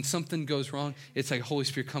 when something goes wrong, it's like Holy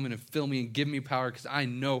Spirit come in and fill me and give me power because I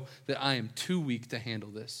know that I am too weak to handle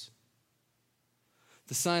this.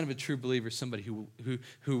 The sign of a true believer is somebody who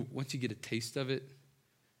once you get a taste of it,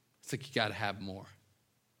 it's like you got to have more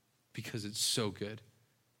because it's so good.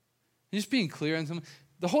 And just being clear on something,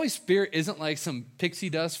 the Holy Spirit isn't like some pixie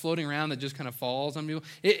dust floating around that just kind of falls on people.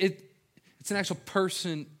 It's an actual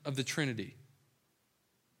person of the Trinity.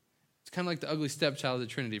 Kind of like the ugly stepchild of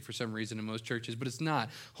the Trinity for some reason in most churches, but it's not.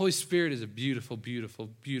 Holy Spirit is a beautiful, beautiful,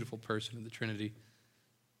 beautiful person of the Trinity.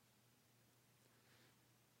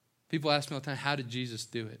 People ask me all the time, how did Jesus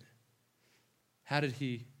do it? How did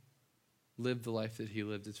he live the life that he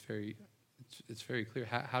lived? It's very clear.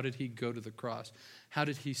 How did he go to the cross? How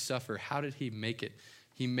did he suffer? How did he make it?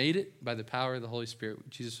 He made it by the power of the Holy Spirit.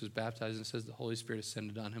 Jesus was baptized and it says the Holy Spirit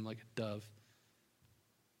ascended on him like a dove.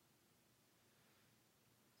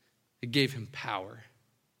 It gave him power.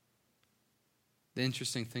 The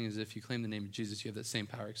interesting thing is if you claim the name of Jesus, you have that same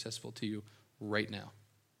power accessible to you right now.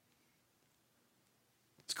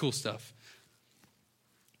 It's cool stuff.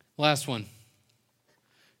 Last one.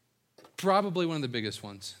 Probably one of the biggest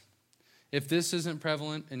ones. If this isn't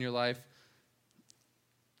prevalent in your life,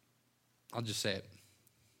 I'll just say it.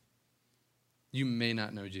 You may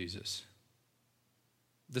not know Jesus.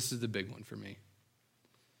 This is the big one for me.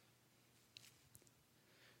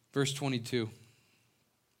 Verse 22.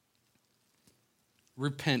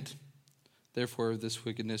 Repent, therefore, of this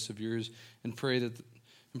wickedness of yours, and pray to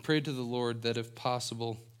the Lord that, if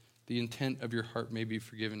possible, the intent of your heart may be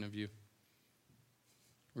forgiven of you.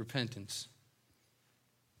 Repentance.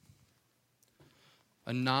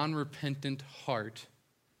 A non-repentant heart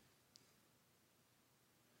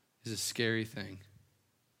is a scary thing.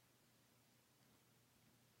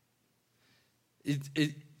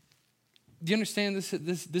 Do you understand this?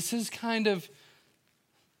 This is kind of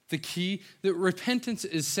the key. That repentance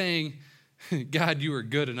is saying, God, you are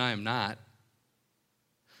good and I am not.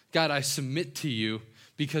 God, I submit to you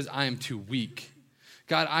because I am too weak.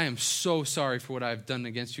 God, I am so sorry for what I've done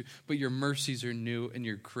against you, but your mercies are new and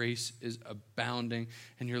your grace is abounding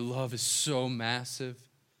and your love is so massive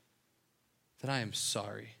that I am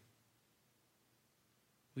sorry.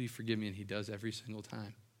 Will you forgive me? And he does every single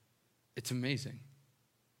time. It's amazing.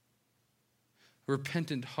 A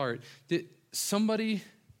repentant heart. Somebody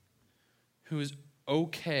who is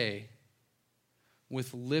okay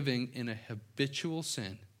with living in a habitual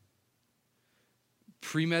sin,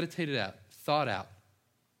 premeditated out, thought out,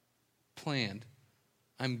 planned,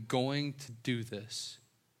 I'm going to do this,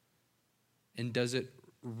 and does it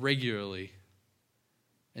regularly,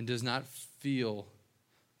 and does not feel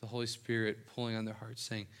the Holy Spirit pulling on their heart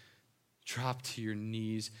saying, drop to your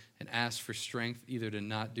knees and ask for strength either to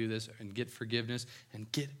not do this and get forgiveness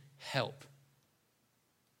and get help.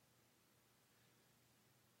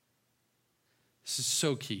 This is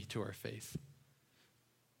so key to our faith.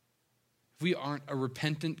 if we aren't a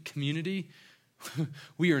repentant community,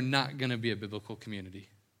 we are not going to be a biblical community.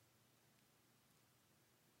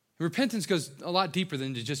 Repentance goes a lot deeper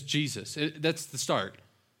than to just Jesus. That's the start.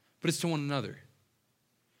 But it's to one another.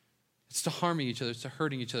 It's to harming each other. It's to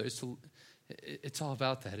hurting each other. It's all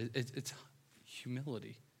about that. It's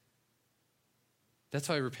humility. That's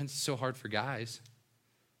why repentance is so hard for guys.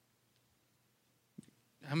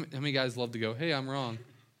 How many guys love to go, hey, I'm wrong.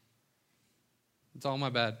 It's all my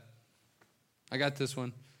bad. I got this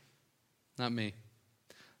one. Not me.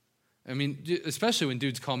 I mean, especially when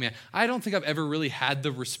dudes call me out. I don't think I've ever really had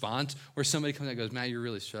the response where somebody comes out and goes, Matt, you're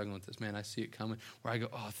really struggling with this, man. I see it coming. Where I go,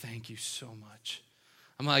 oh, thank you so much.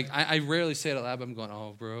 I'm like, I rarely say it out loud, but I'm going,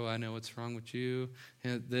 oh, bro, I know what's wrong with you.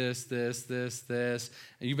 And this. And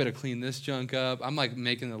you better clean this junk up. I'm like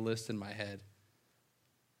making a list in my head.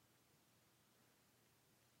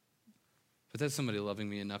 But that's somebody loving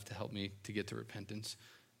me enough to help me to get to repentance.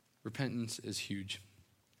 Repentance is huge.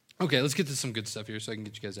 Okay, let's get to some good stuff here so I can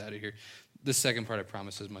get you guys out of here. The second part, I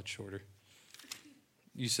promise, is much shorter.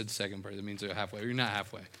 You said second part. That means you're halfway. You're not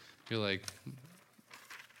halfway. You're like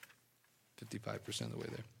 55% of the way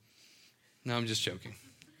there. No, I'm just joking.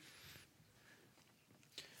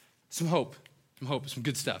 Some hope, some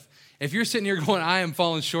good stuff. If you're sitting here going, I am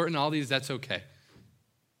falling short in all these, that's okay.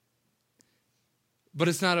 But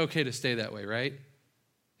it's not okay to stay that way, right?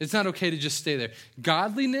 It's not okay to just stay there.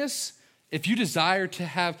 Godliness, if you desire to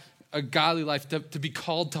have a godly life, to be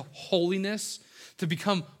called to holiness, to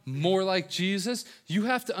become more like Jesus, you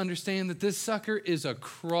have to understand that this sucker is a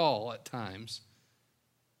crawl at times.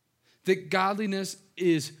 That godliness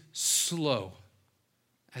is slow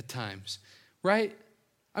at times, right?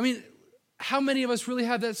 I mean, how many of us really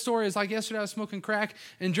have that story? It's like yesterday I was smoking crack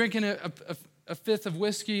and drinking a fifth of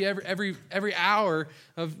whiskey every hour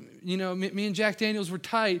of, me and Jack Daniels were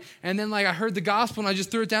tight. And then like I heard the gospel and I just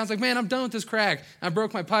threw it down. It's like, man, I'm done with this crack. And I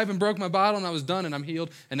broke my pipe and broke my bottle and I was done and I'm healed.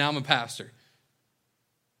 And now I'm a pastor.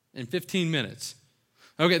 In 15 minutes.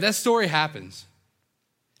 Okay, that story happens.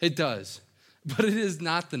 It does. But it is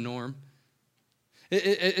not the norm.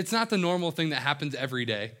 It's not the normal thing that happens every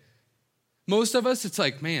day. Most of us, it's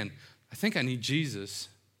like, man, I think I need Jesus.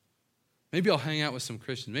 Maybe I'll hang out with some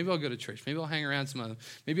Christians. Maybe I'll go to church. Maybe I'll hang around some other.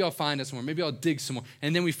 Maybe I'll find us somewhere. Maybe I'll dig some more.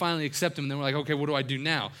 And then we finally accept him. And then we're like, okay, what do I do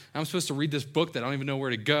now? I'm supposed to read this book that I don't even know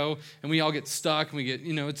where to go. And we all get stuck. And we get,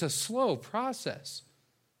 it's a slow process.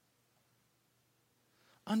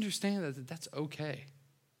 Understand that that's okay.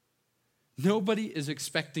 Nobody is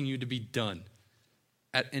expecting you to be done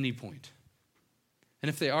at any point. And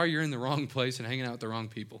if they are, you're in the wrong place and hanging out with the wrong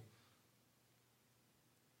people.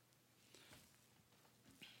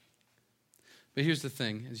 But here's the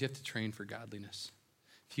thing, is you have to train for godliness.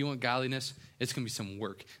 If you want godliness, it's going to be some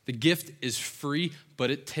work. The gift is free, but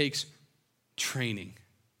it takes training.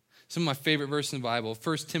 Some of my favorite verses in the Bible,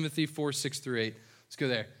 1 Timothy 4:6-8. Let's go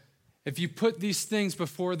there. If you put these things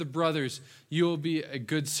before the brothers, you will be a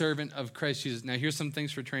good servant of Christ Jesus. Now, here's some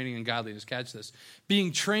things for training in godliness. Catch this.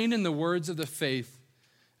 Being trained in the words of the faith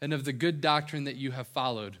and of the good doctrine that you have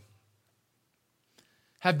followed.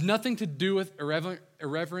 Have nothing to do with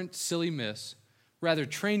irreverent, silly myths. Rather,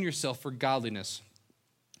 train yourself for godliness.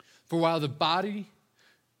 For while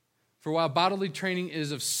bodily training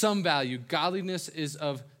is of some value, godliness is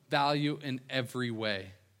of value in every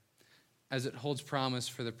way, as it holds promise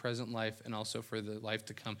for the present life and also for the life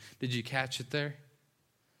to come. Did you catch it there?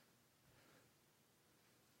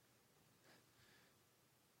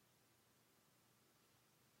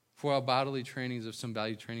 For while bodily training is of some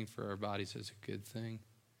value, training for our bodies is a good thing.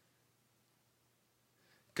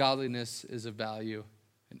 Godliness is of value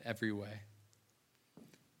in every way.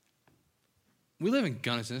 We live in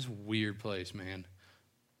Gunnison. It's a weird place, man.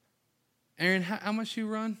 Aaron, how much you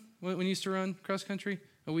run when you used to run cross country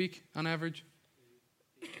a week on average?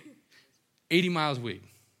 80 miles a week.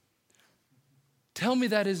 Tell me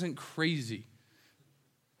that isn't crazy.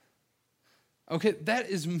 Okay, that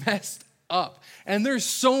is messed up. And there's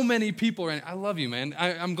so many people around. I love you, man.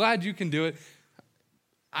 I'm glad you can do it.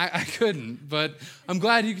 I couldn't, but I'm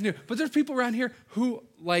glad you can do it. But there's people around here who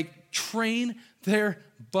train their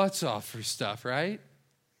butts off for stuff, right?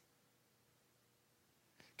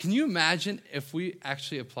 Can you imagine if we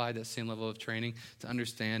actually applied that same level of training to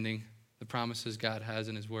understanding the promises God has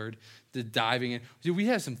in his word, to diving in? Dude, we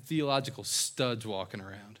have some theological studs walking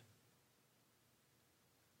around.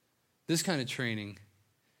 This kind of training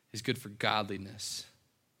is good for godliness.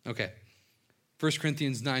 Okay, 1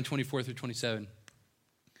 Corinthians 9:24-27.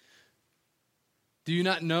 Do you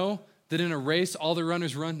not know that in a race all the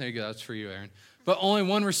runners run? There you go, that's for you, Aaron. But only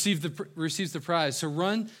one receives the prize. So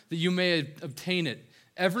run that you may obtain it.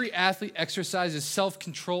 Every athlete exercises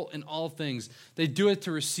self-control in all things. They do it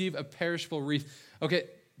to receive a perishable wreath. Okay,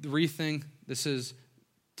 the wreath thing, this is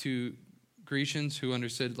to Grecians who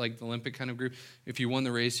understood like the Olympic kind of group. If you won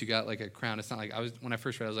the race, you got like a crown. It's not like when I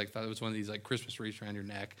first read it, I was like, thought it was one of these like Christmas wreaths around your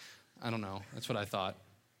neck. I don't know. That's what I thought.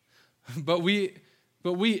 But we,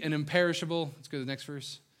 an imperishable, let's go to the next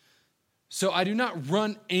verse. So I do not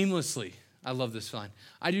run aimlessly. I love this line.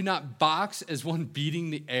 I do not box as one beating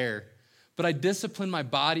the air, but I discipline my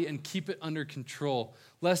body and keep it under control,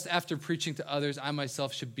 lest after preaching to others, I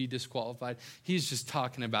myself should be disqualified. He's just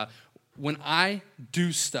talking about when I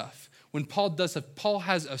do stuff, when Paul does stuff, Paul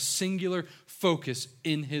has a singular focus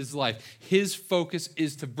in his life. His focus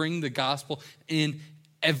is to bring the gospel in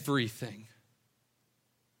everything.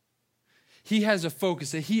 He has a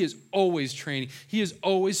focus that he is always training. He is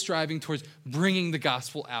always striving towards bringing the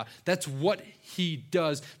gospel out. That's what he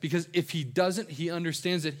does, because if he doesn't, he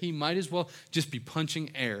understands that he might as well just be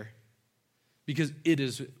punching air, because it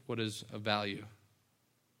is what is of value.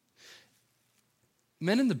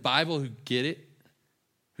 Men in the Bible who get it,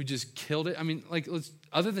 who just killed it. I mean, like,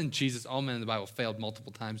 other than Jesus, all men in the Bible failed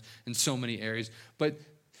multiple times in so many areas.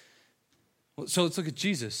 So let's look at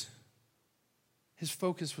Jesus. His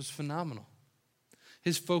focus was phenomenal.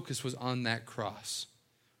 His focus was on that cross.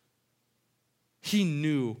 He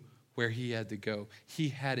knew where he had to go. He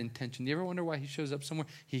had intention. You ever wonder why he shows up somewhere?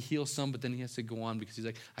 He heals some, but then he has to go on because he's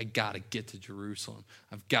like, I got to get to Jerusalem.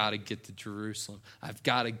 I've got to get to Jerusalem. I've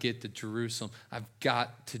got to get to Jerusalem. I've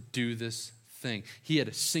got to do this thing. He had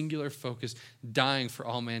a singular focus, dying for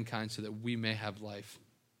all mankind so that we may have life.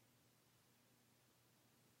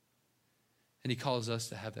 And he calls us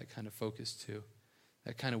to have that kind of focus too,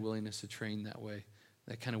 that kind of willingness to train that way,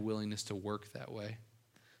 that kind of willingness to work that way,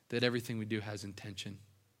 that everything we do has intention.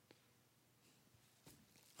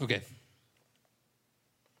 Okay.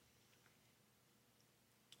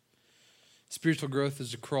 Spiritual growth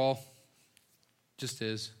is a crawl. Just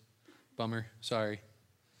is. Bummer. Sorry.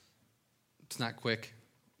 It's not quick.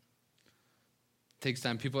 It takes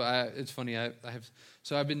time. It's funny.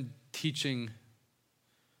 I've been teaching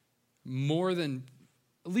more than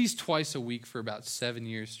at least twice a week for about 7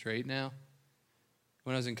 years straight now.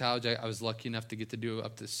 When I was in college, I was lucky enough to get to do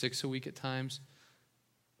up to 6 a week at times.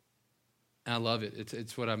 And I love it.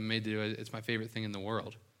 It's what I'm made to do. It's my favorite thing in the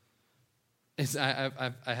world.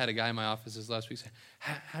 I had a guy in my office this last week say,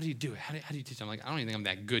 how do you do it? How do you teach? I'm like, I don't even think I'm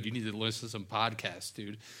that good. You need to listen to some podcasts,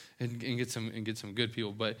 dude, and get some good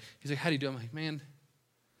people. But he's like, how do you do it? I'm like, man,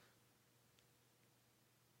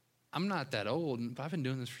 I'm not that old, but I've been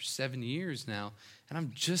doing this for 7 years now, and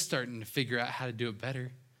I'm just starting to figure out how to do it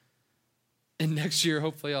better. And next year,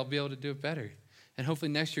 hopefully, I'll be able to do it better. And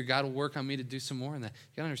hopefully next year, God will work on me to do some more in that.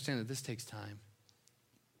 You got to understand that this takes time.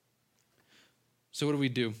 So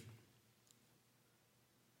what do?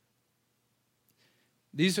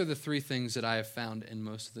 These are the three things that I have found in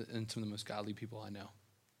some of the most godly people I know.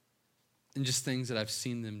 And just things that I've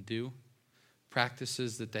seen them do,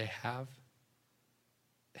 practices that they have.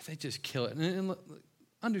 If they just kill it. And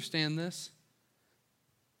understand this.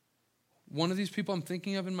 One of these people I'm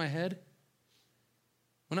thinking of in my head,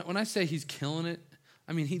 when I say he's killing it,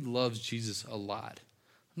 I mean he loves Jesus a lot.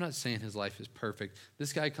 I'm not saying his life is perfect.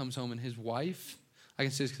 This guy comes home and his wife, I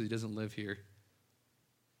can say this because he doesn't live here.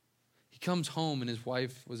 He comes home and his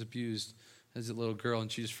wife was abused as a little girl, and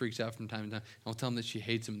she just freaks out from time to time. I'll tell him that she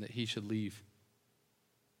hates him, that he should leave.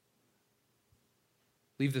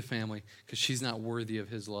 Leave the family because she's not worthy of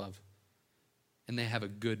his love. And they have a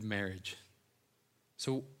good marriage.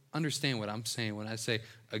 So understand what I'm saying when I say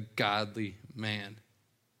a godly man.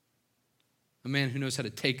 A man who knows how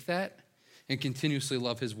to take that and continuously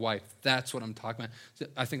love his wife. That's what I'm talking about. So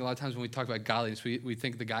I think a lot of times when we talk about godliness, we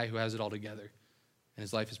think the guy who has it all together and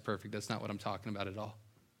his life is perfect. That's not what I'm talking about at all.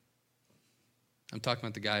 I'm talking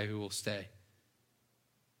about the guy who will stay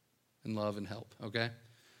and love and help, okay?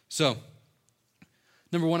 So,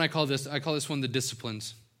 number one, I call this one the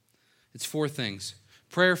disciplines. It's 4 things: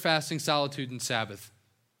 prayer, fasting, solitude, and Sabbath.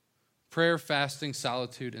 Prayer, fasting,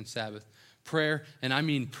 solitude, and Sabbath. Prayer, and I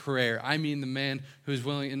mean prayer. I mean the man who is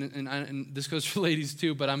willing, and this goes for ladies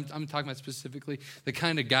too, but I'm talking about specifically the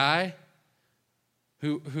kind of guy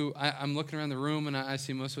who I'm looking around the room and I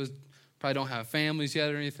see most of us probably don't have families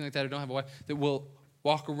yet or anything like that, or don't have a wife, that will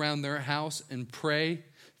walk around their house and pray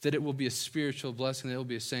that it will be a spiritual blessing, that it will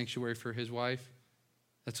be a sanctuary for his wife.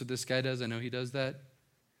 That's what this guy does. I know he does that.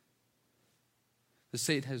 The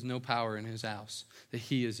Satan has no power in his house, that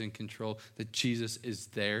he is in control, that Jesus is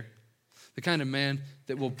there. The kind of man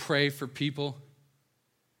that will pray for people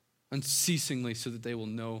unceasingly so that they will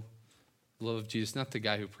know The love of Jesus, not the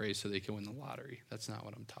guy who prays so they can win the lottery. That's not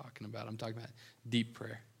what I'm talking about. I'm talking about deep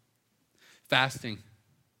prayer. Fasting.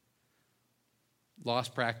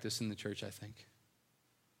 Lost practice in the church, I think.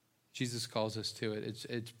 Jesus calls us to it.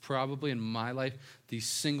 It's probably in my life the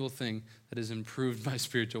single thing that has improved my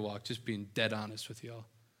spiritual walk, just being dead honest with y'all.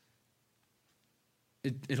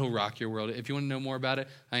 It'll rock your world. If you want to know more about it,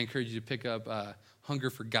 I encourage you to pick up Hunger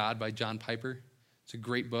for God by John Piper. It's a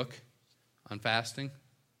great book on fasting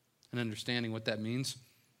and understanding what that means.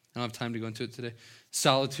 I don't have time to go into it today.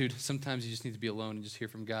 Solitude. Sometimes you just need to be alone and just hear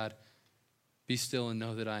from God. Be still and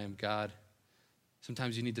know that I am God.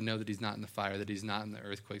 Sometimes you need to know that he's not in the fire, that he's not in the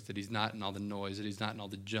earthquakes, that he's not in all the noise, that he's not in all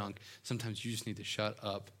the junk. Sometimes you just need to shut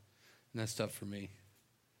up. And that's tough for me,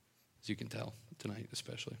 as you can tell tonight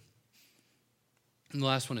especially. And the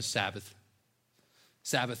last one is Sabbath.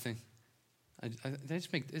 Sabbathing.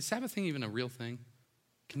 Is Sabbathing even a real thing?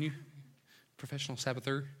 Can you? Professional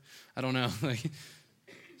Sabbather? I don't know.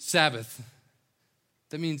 Sabbath.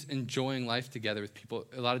 That means enjoying life together with people.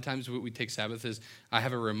 A lot of times what we take Sabbath is, I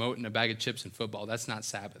have a remote and a bag of chips and football. That's not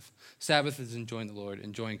Sabbath. Sabbath is enjoying the Lord,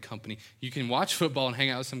 enjoying company. You can watch football and hang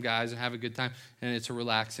out with some guys and have a good time, and it's a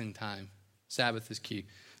relaxing time. Sabbath is key.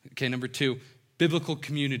 Okay, number 2, biblical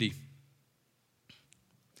community.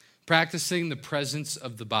 Practicing the presence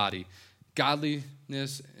of the body.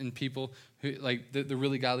 Godliness in people, who, like the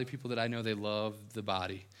really godly people that I know, they love the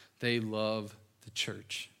body. They love the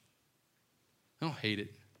church. They don't hate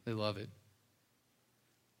it. They love it.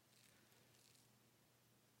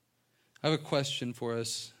 I have a question for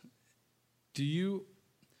us.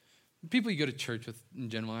 People you go to church with in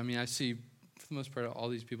general, I mean, I see, for the most part, all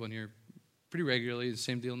these people in here pretty regularly, the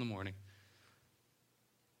same deal in the morning.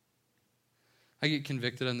 I get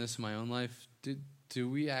convicted on this in my own life. Do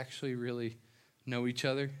we actually really know each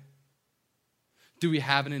other? Do we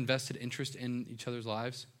have an invested interest in each other's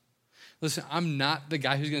lives? Listen, I'm not the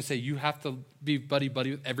guy who's going to say you have to be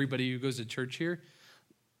buddy-buddy with everybody who goes to church here.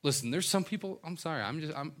 Listen, there's some people, I'm sorry,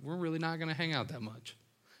 we're really not going to hang out that much.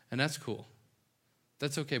 And that's cool.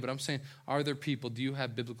 That's okay, but I'm saying, are there people, do you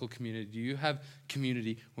have biblical community? Do you have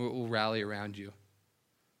community where it will rally around you?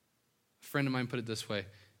 A friend of mine put it this way,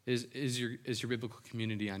 is your biblical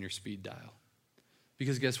community on your speed dial?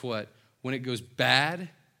 Because guess what? When it goes bad,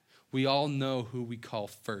 we all know who we call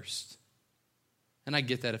first. And I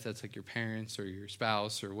get that if that's like your parents or your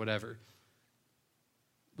spouse or whatever.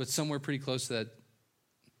 But somewhere pretty close to that,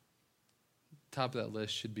 top of that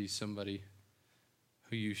list should be somebody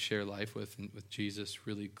who you share life with and with Jesus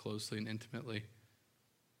really closely and intimately,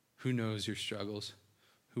 who knows your struggles,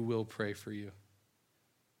 who will pray for you.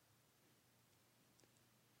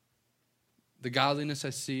 The godliness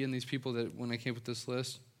I see in these people that when I came up with this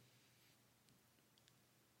list,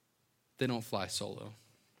 they don't fly solo.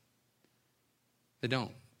 They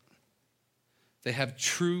don't. They have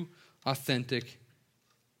true, authentic,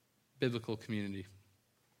 biblical community.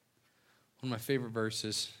 One of my favorite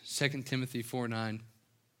verses, 2 Timothy 4:9.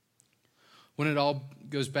 When it all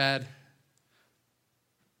goes bad,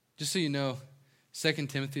 just so you know, 2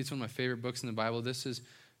 Timothy is one of my favorite books in the Bible. This is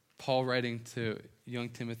Paul writing to young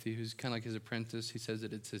Timothy, who's kind of like his apprentice. He says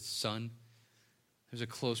that it's his son. There's a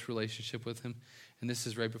close relationship with him. And this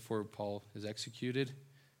is right before Paul is executed.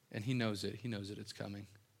 And he knows it. He knows that it's coming.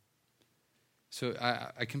 So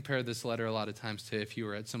I compare this letter a lot of times to if you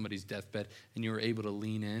were at somebody's deathbed and you were able to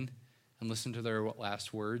lean in and listen to their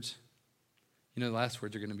last words. You know, the last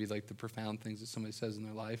words are going to be like the profound things that somebody says in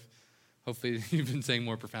their life. Hopefully you've been saying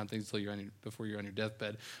more profound things before you're on your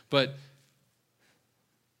deathbed. But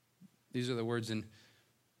these are the words, and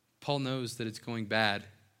Paul knows that it's going bad.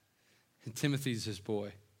 And Timothy's his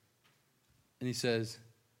boy. And he says,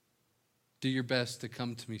 do your best to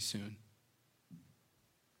come to me soon.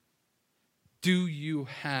 Do you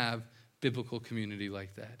have biblical community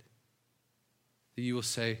like that? That you will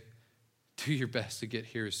say, do your best to get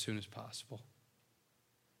here as soon as possible.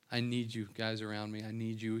 I need you guys around me. I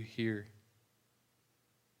need you here.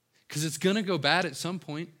 Because it's going to go bad at some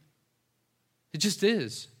point. It just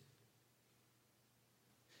is.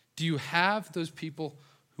 Do you have those people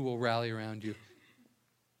who will rally around you?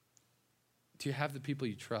 Do you have the people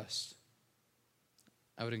you trust?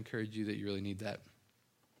 I would encourage you that you really need that.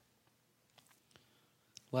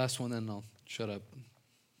 Last one, then I'll shut up.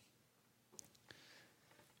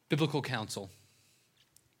 Biblical counsel.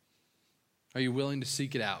 Are you willing to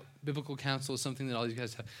seek it out? Biblical counsel is something that all these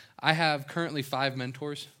guys have. I have currently 5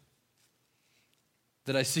 mentors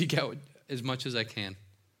that I seek out as much as I can.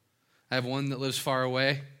 I have one that lives far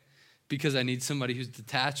away because I need somebody who's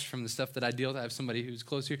detached from the stuff that I deal with. I have somebody who's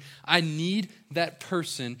close here. I need that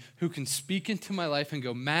person who can speak into my life and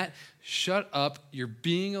go, Matt, shut up. You're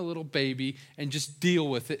being a little baby, and just deal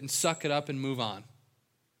with it and suck it up and move on.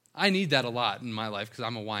 I need that a lot in my life because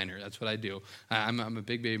I'm a whiner. That's what I do. I'm a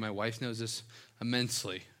big baby. My wife knows this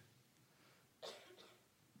immensely.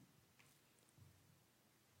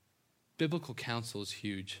 Biblical counsel is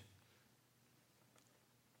huge.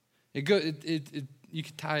 You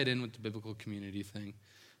could tie it in with the biblical community thing.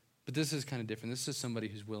 But this is kind of different. This is somebody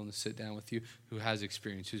who's willing to sit down with you, who has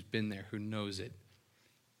experience, who's been there, who knows it.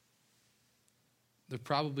 They're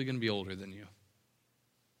probably going to be older than you.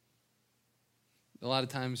 A lot of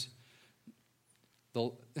times,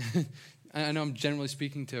 I know I'm generally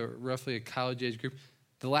speaking to roughly a college age group.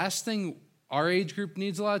 The last thing our age group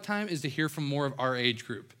needs a lot of time is to hear from more of our age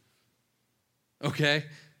group. Okay?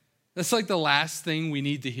 That's like the last thing we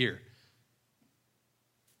need to hear.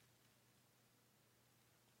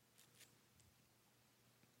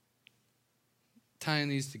 Tying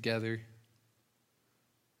these together,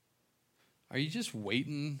 are you just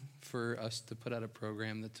waiting for us to put out a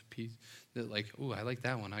program that's a piece that like, ooh, I like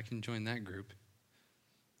that one, I can join that group?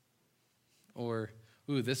 Or,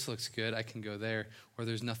 ooh, this looks good, I can go there. Or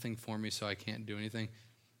there's nothing for me, so I can't do anything.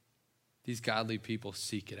 These godly people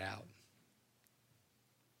seek it out.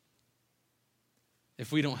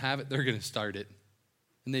 If we don't have it, they're going to start it.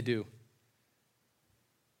 And they do.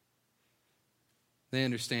 They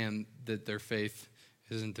understand that their faith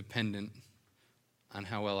isn't dependent on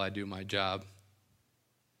how well I do my job.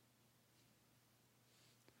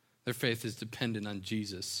 Their faith is dependent on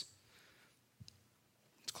Jesus.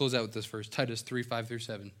 Let's close out with this verse, Titus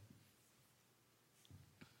 3:5-7.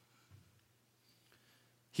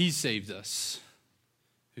 He saved us.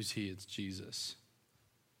 Who's he? It's Jesus.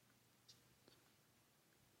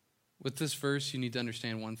 With this verse, you need to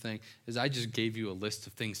understand one thing, is I just gave you a list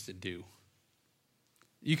of things to do.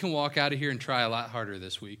 You can walk out of here and try a lot harder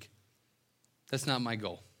this week. That's not my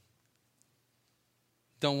goal.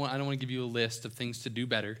 I don't want to give you a list of things to do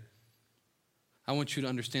better. I want you to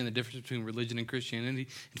understand the difference between religion and Christianity.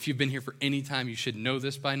 If you've been here for any time, you should know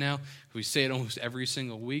this by now. We say it almost every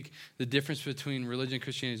single week. The difference between religion and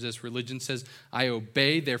Christianity is this. Religion says, I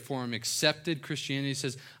obey, therefore I'm accepted. Christianity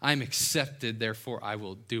says, I'm accepted, therefore I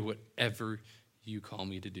will do whatever you call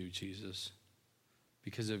me to do, Jesus,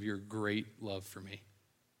 because of your great love for me.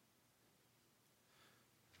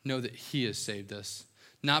 Know that he has saved us,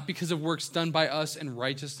 not because of works done by us in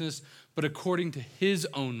righteousness, but according to his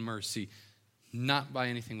own mercy, not by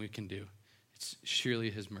anything we can do. It's surely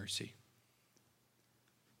his mercy.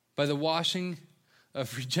 By the washing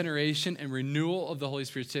of regeneration and renewal of the Holy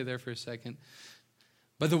Spirit, stay there for a second.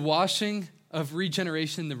 By the washing of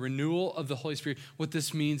regeneration, the renewal of the Holy Spirit, what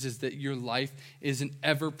this means is that your life is an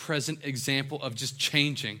ever-present example of just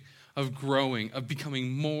changing, of growing, of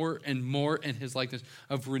becoming more and more in his likeness,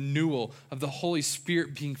 of renewal, of the Holy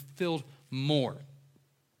Spirit being filled more.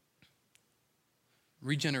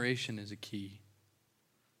 Regeneration is a key.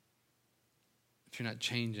 If you're not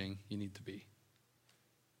changing, you need to be.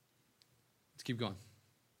 Let's keep going.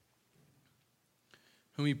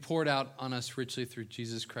 Whom he poured out on us richly through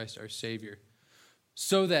Jesus Christ our Savior,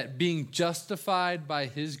 so that being justified by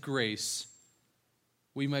his grace,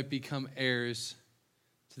 we might become heirs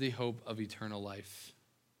to the hope of eternal life.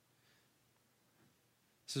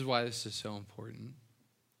 This is why this is so important.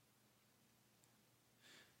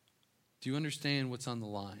 Do you understand what's on the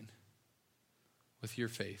line with your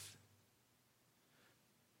faith?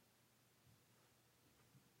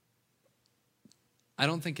 I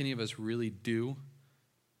don't think any of us really do.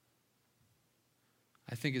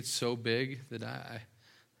 I think it's so big that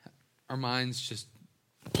our minds just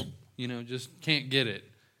can't get it.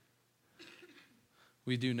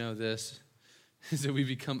 We do know this, is that we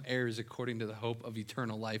become heirs according to the hope of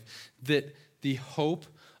eternal life. That the hope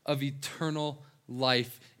of eternal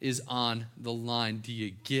life is on the line. Do you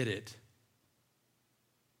get it?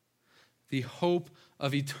 The hope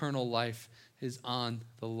of eternal life is on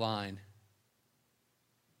the line.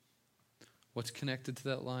 What's connected to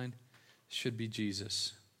that line should be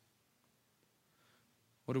Jesus.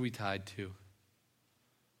 What are we tied to?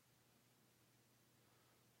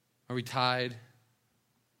 Are we tied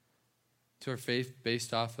to our faith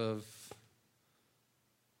based off of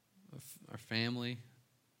our family?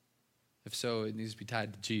 If so, it needs to be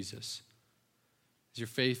tied to Jesus. Is your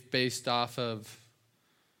faith based off of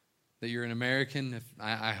that you're an American?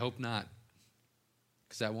 I hope not,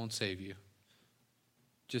 because that won't save you.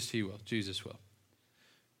 Just he will. Jesus will.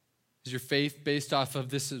 Is your faith based off of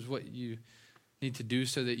this is what you need to do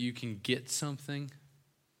so that you can get something?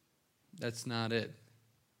 That's not it.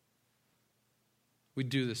 We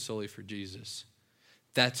do this solely for Jesus.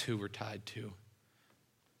 That's who we're tied to.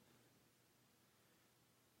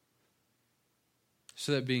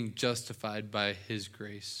 So that being justified by his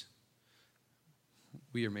grace,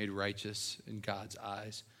 we are made righteous in God's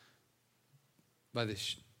eyes by the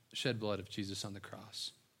shed blood of Jesus on the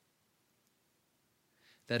cross.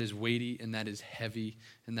 That is weighty, and that is heavy,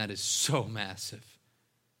 and that is so massive.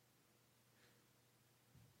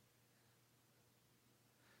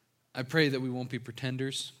 I pray that we won't be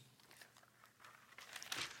pretenders.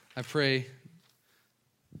 I pray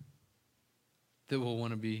that we'll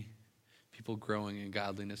want to be people growing in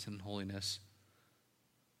godliness and holiness.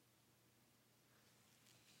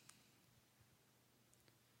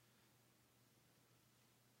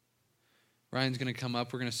 Ryan's going to come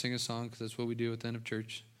up. We're going to sing a song because that's what we do at the end of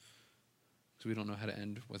church. Because we don't know how to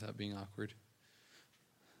end without being awkward.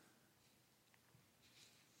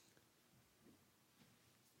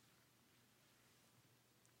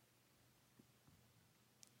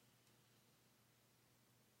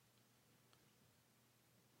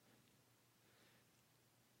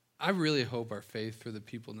 I really hope our faith for the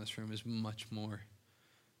people in this room is much more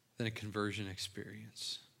than a conversion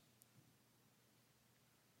experience.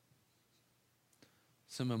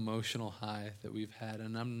 Some emotional high that we've had,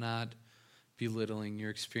 and I'm not belittling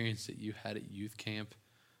your experience that you had at youth camp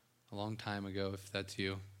a long time ago, if that's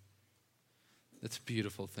you. That's a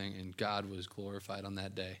beautiful thing, and God was glorified on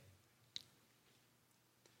that day.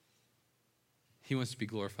 He wants to be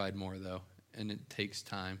glorified more, though, and it takes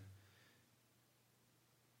time.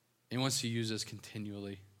 He wants to use us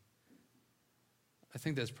continually. I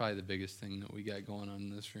think that's probably the biggest thing that we got going on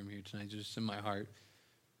in this room here tonight, just in my heart,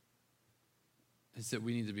 is that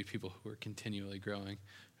we need to be people who are continually growing,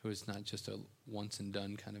 who is not just a once and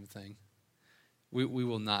done kind of thing. We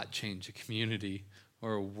will not change a community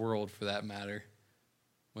or a world for that matter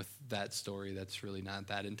with that story that's really not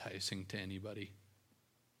that enticing to anybody.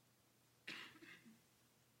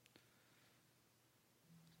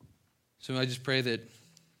 So I just pray that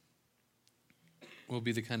we'll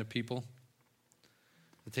be the kind of people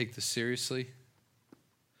that take this seriously.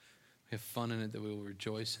 We have fun in it, that we will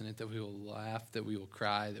rejoice in it, that we will laugh, that we will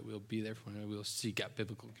cry, that we will be there for one another. We will seek out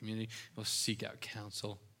biblical community. We will seek out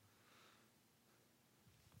counsel.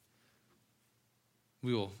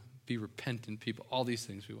 We will be repentant people. All these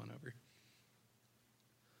things we went over.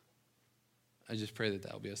 I just pray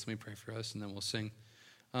that will be us. Let me pray for us, and then we'll sing.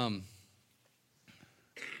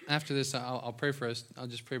 After this, I'll pray for us. I'll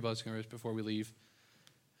just pray blessing over us before we leave.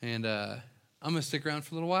 And I'm going to stick around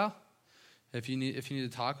for a little while. If you need to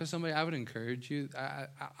talk with somebody, I would encourage you.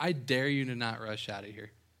 I dare you to not rush out of here.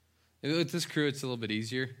 With this crew, it's a little bit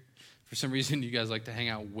easier. For some reason, you guys like to hang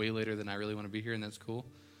out way later than I really want to be here, and that's cool.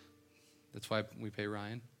 That's why we pay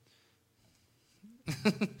Ryan.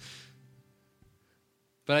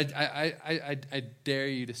 But I dare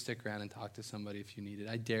you to stick around and talk to somebody if you need it.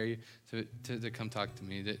 I dare you to come talk to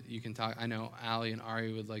me. That you can talk. I know Allie and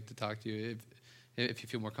Ari would like to talk to you. If you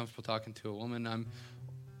feel more comfortable talking to a woman,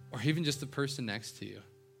 or even just the person next to you.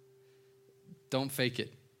 Don't fake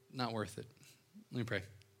it. Not worth it. Let me pray.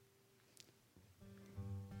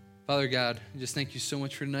 Father God, we just thank you so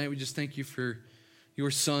much for tonight. We just thank you for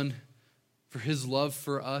your Son, for his love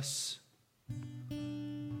for us,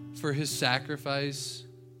 for his sacrifice.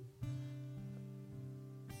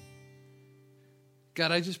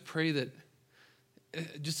 God, I just pray that,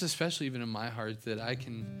 just especially even in my heart, that I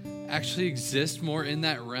can actually exist more in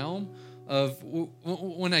that realm of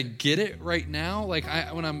when I get it right now, like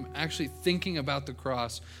when I'm actually thinking about the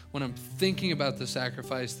cross, when I'm thinking about the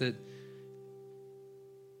sacrifice, that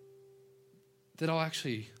I'll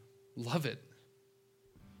actually love it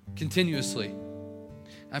continuously.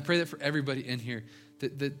 I pray that for everybody in here,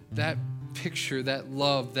 that picture, that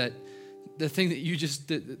love, that the thing that you just,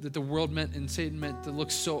 that the world meant and Satan meant that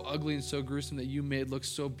looks so ugly and so gruesome, that you made look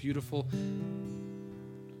so beautiful.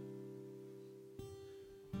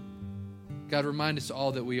 God, remind us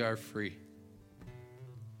all that we are free.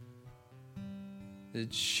 That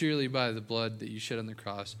it's surely by the blood that you shed on the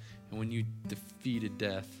cross, and when you defeated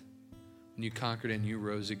death, when you conquered it and you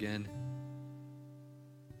rose again,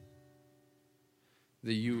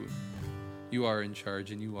 that you are in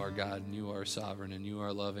charge, and you are God, and you are sovereign, and you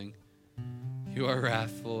are loving. You are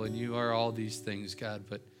wrathful, and you are all these things, God,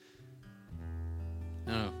 but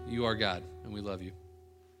no, you are God, and we love you.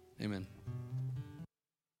 Amen.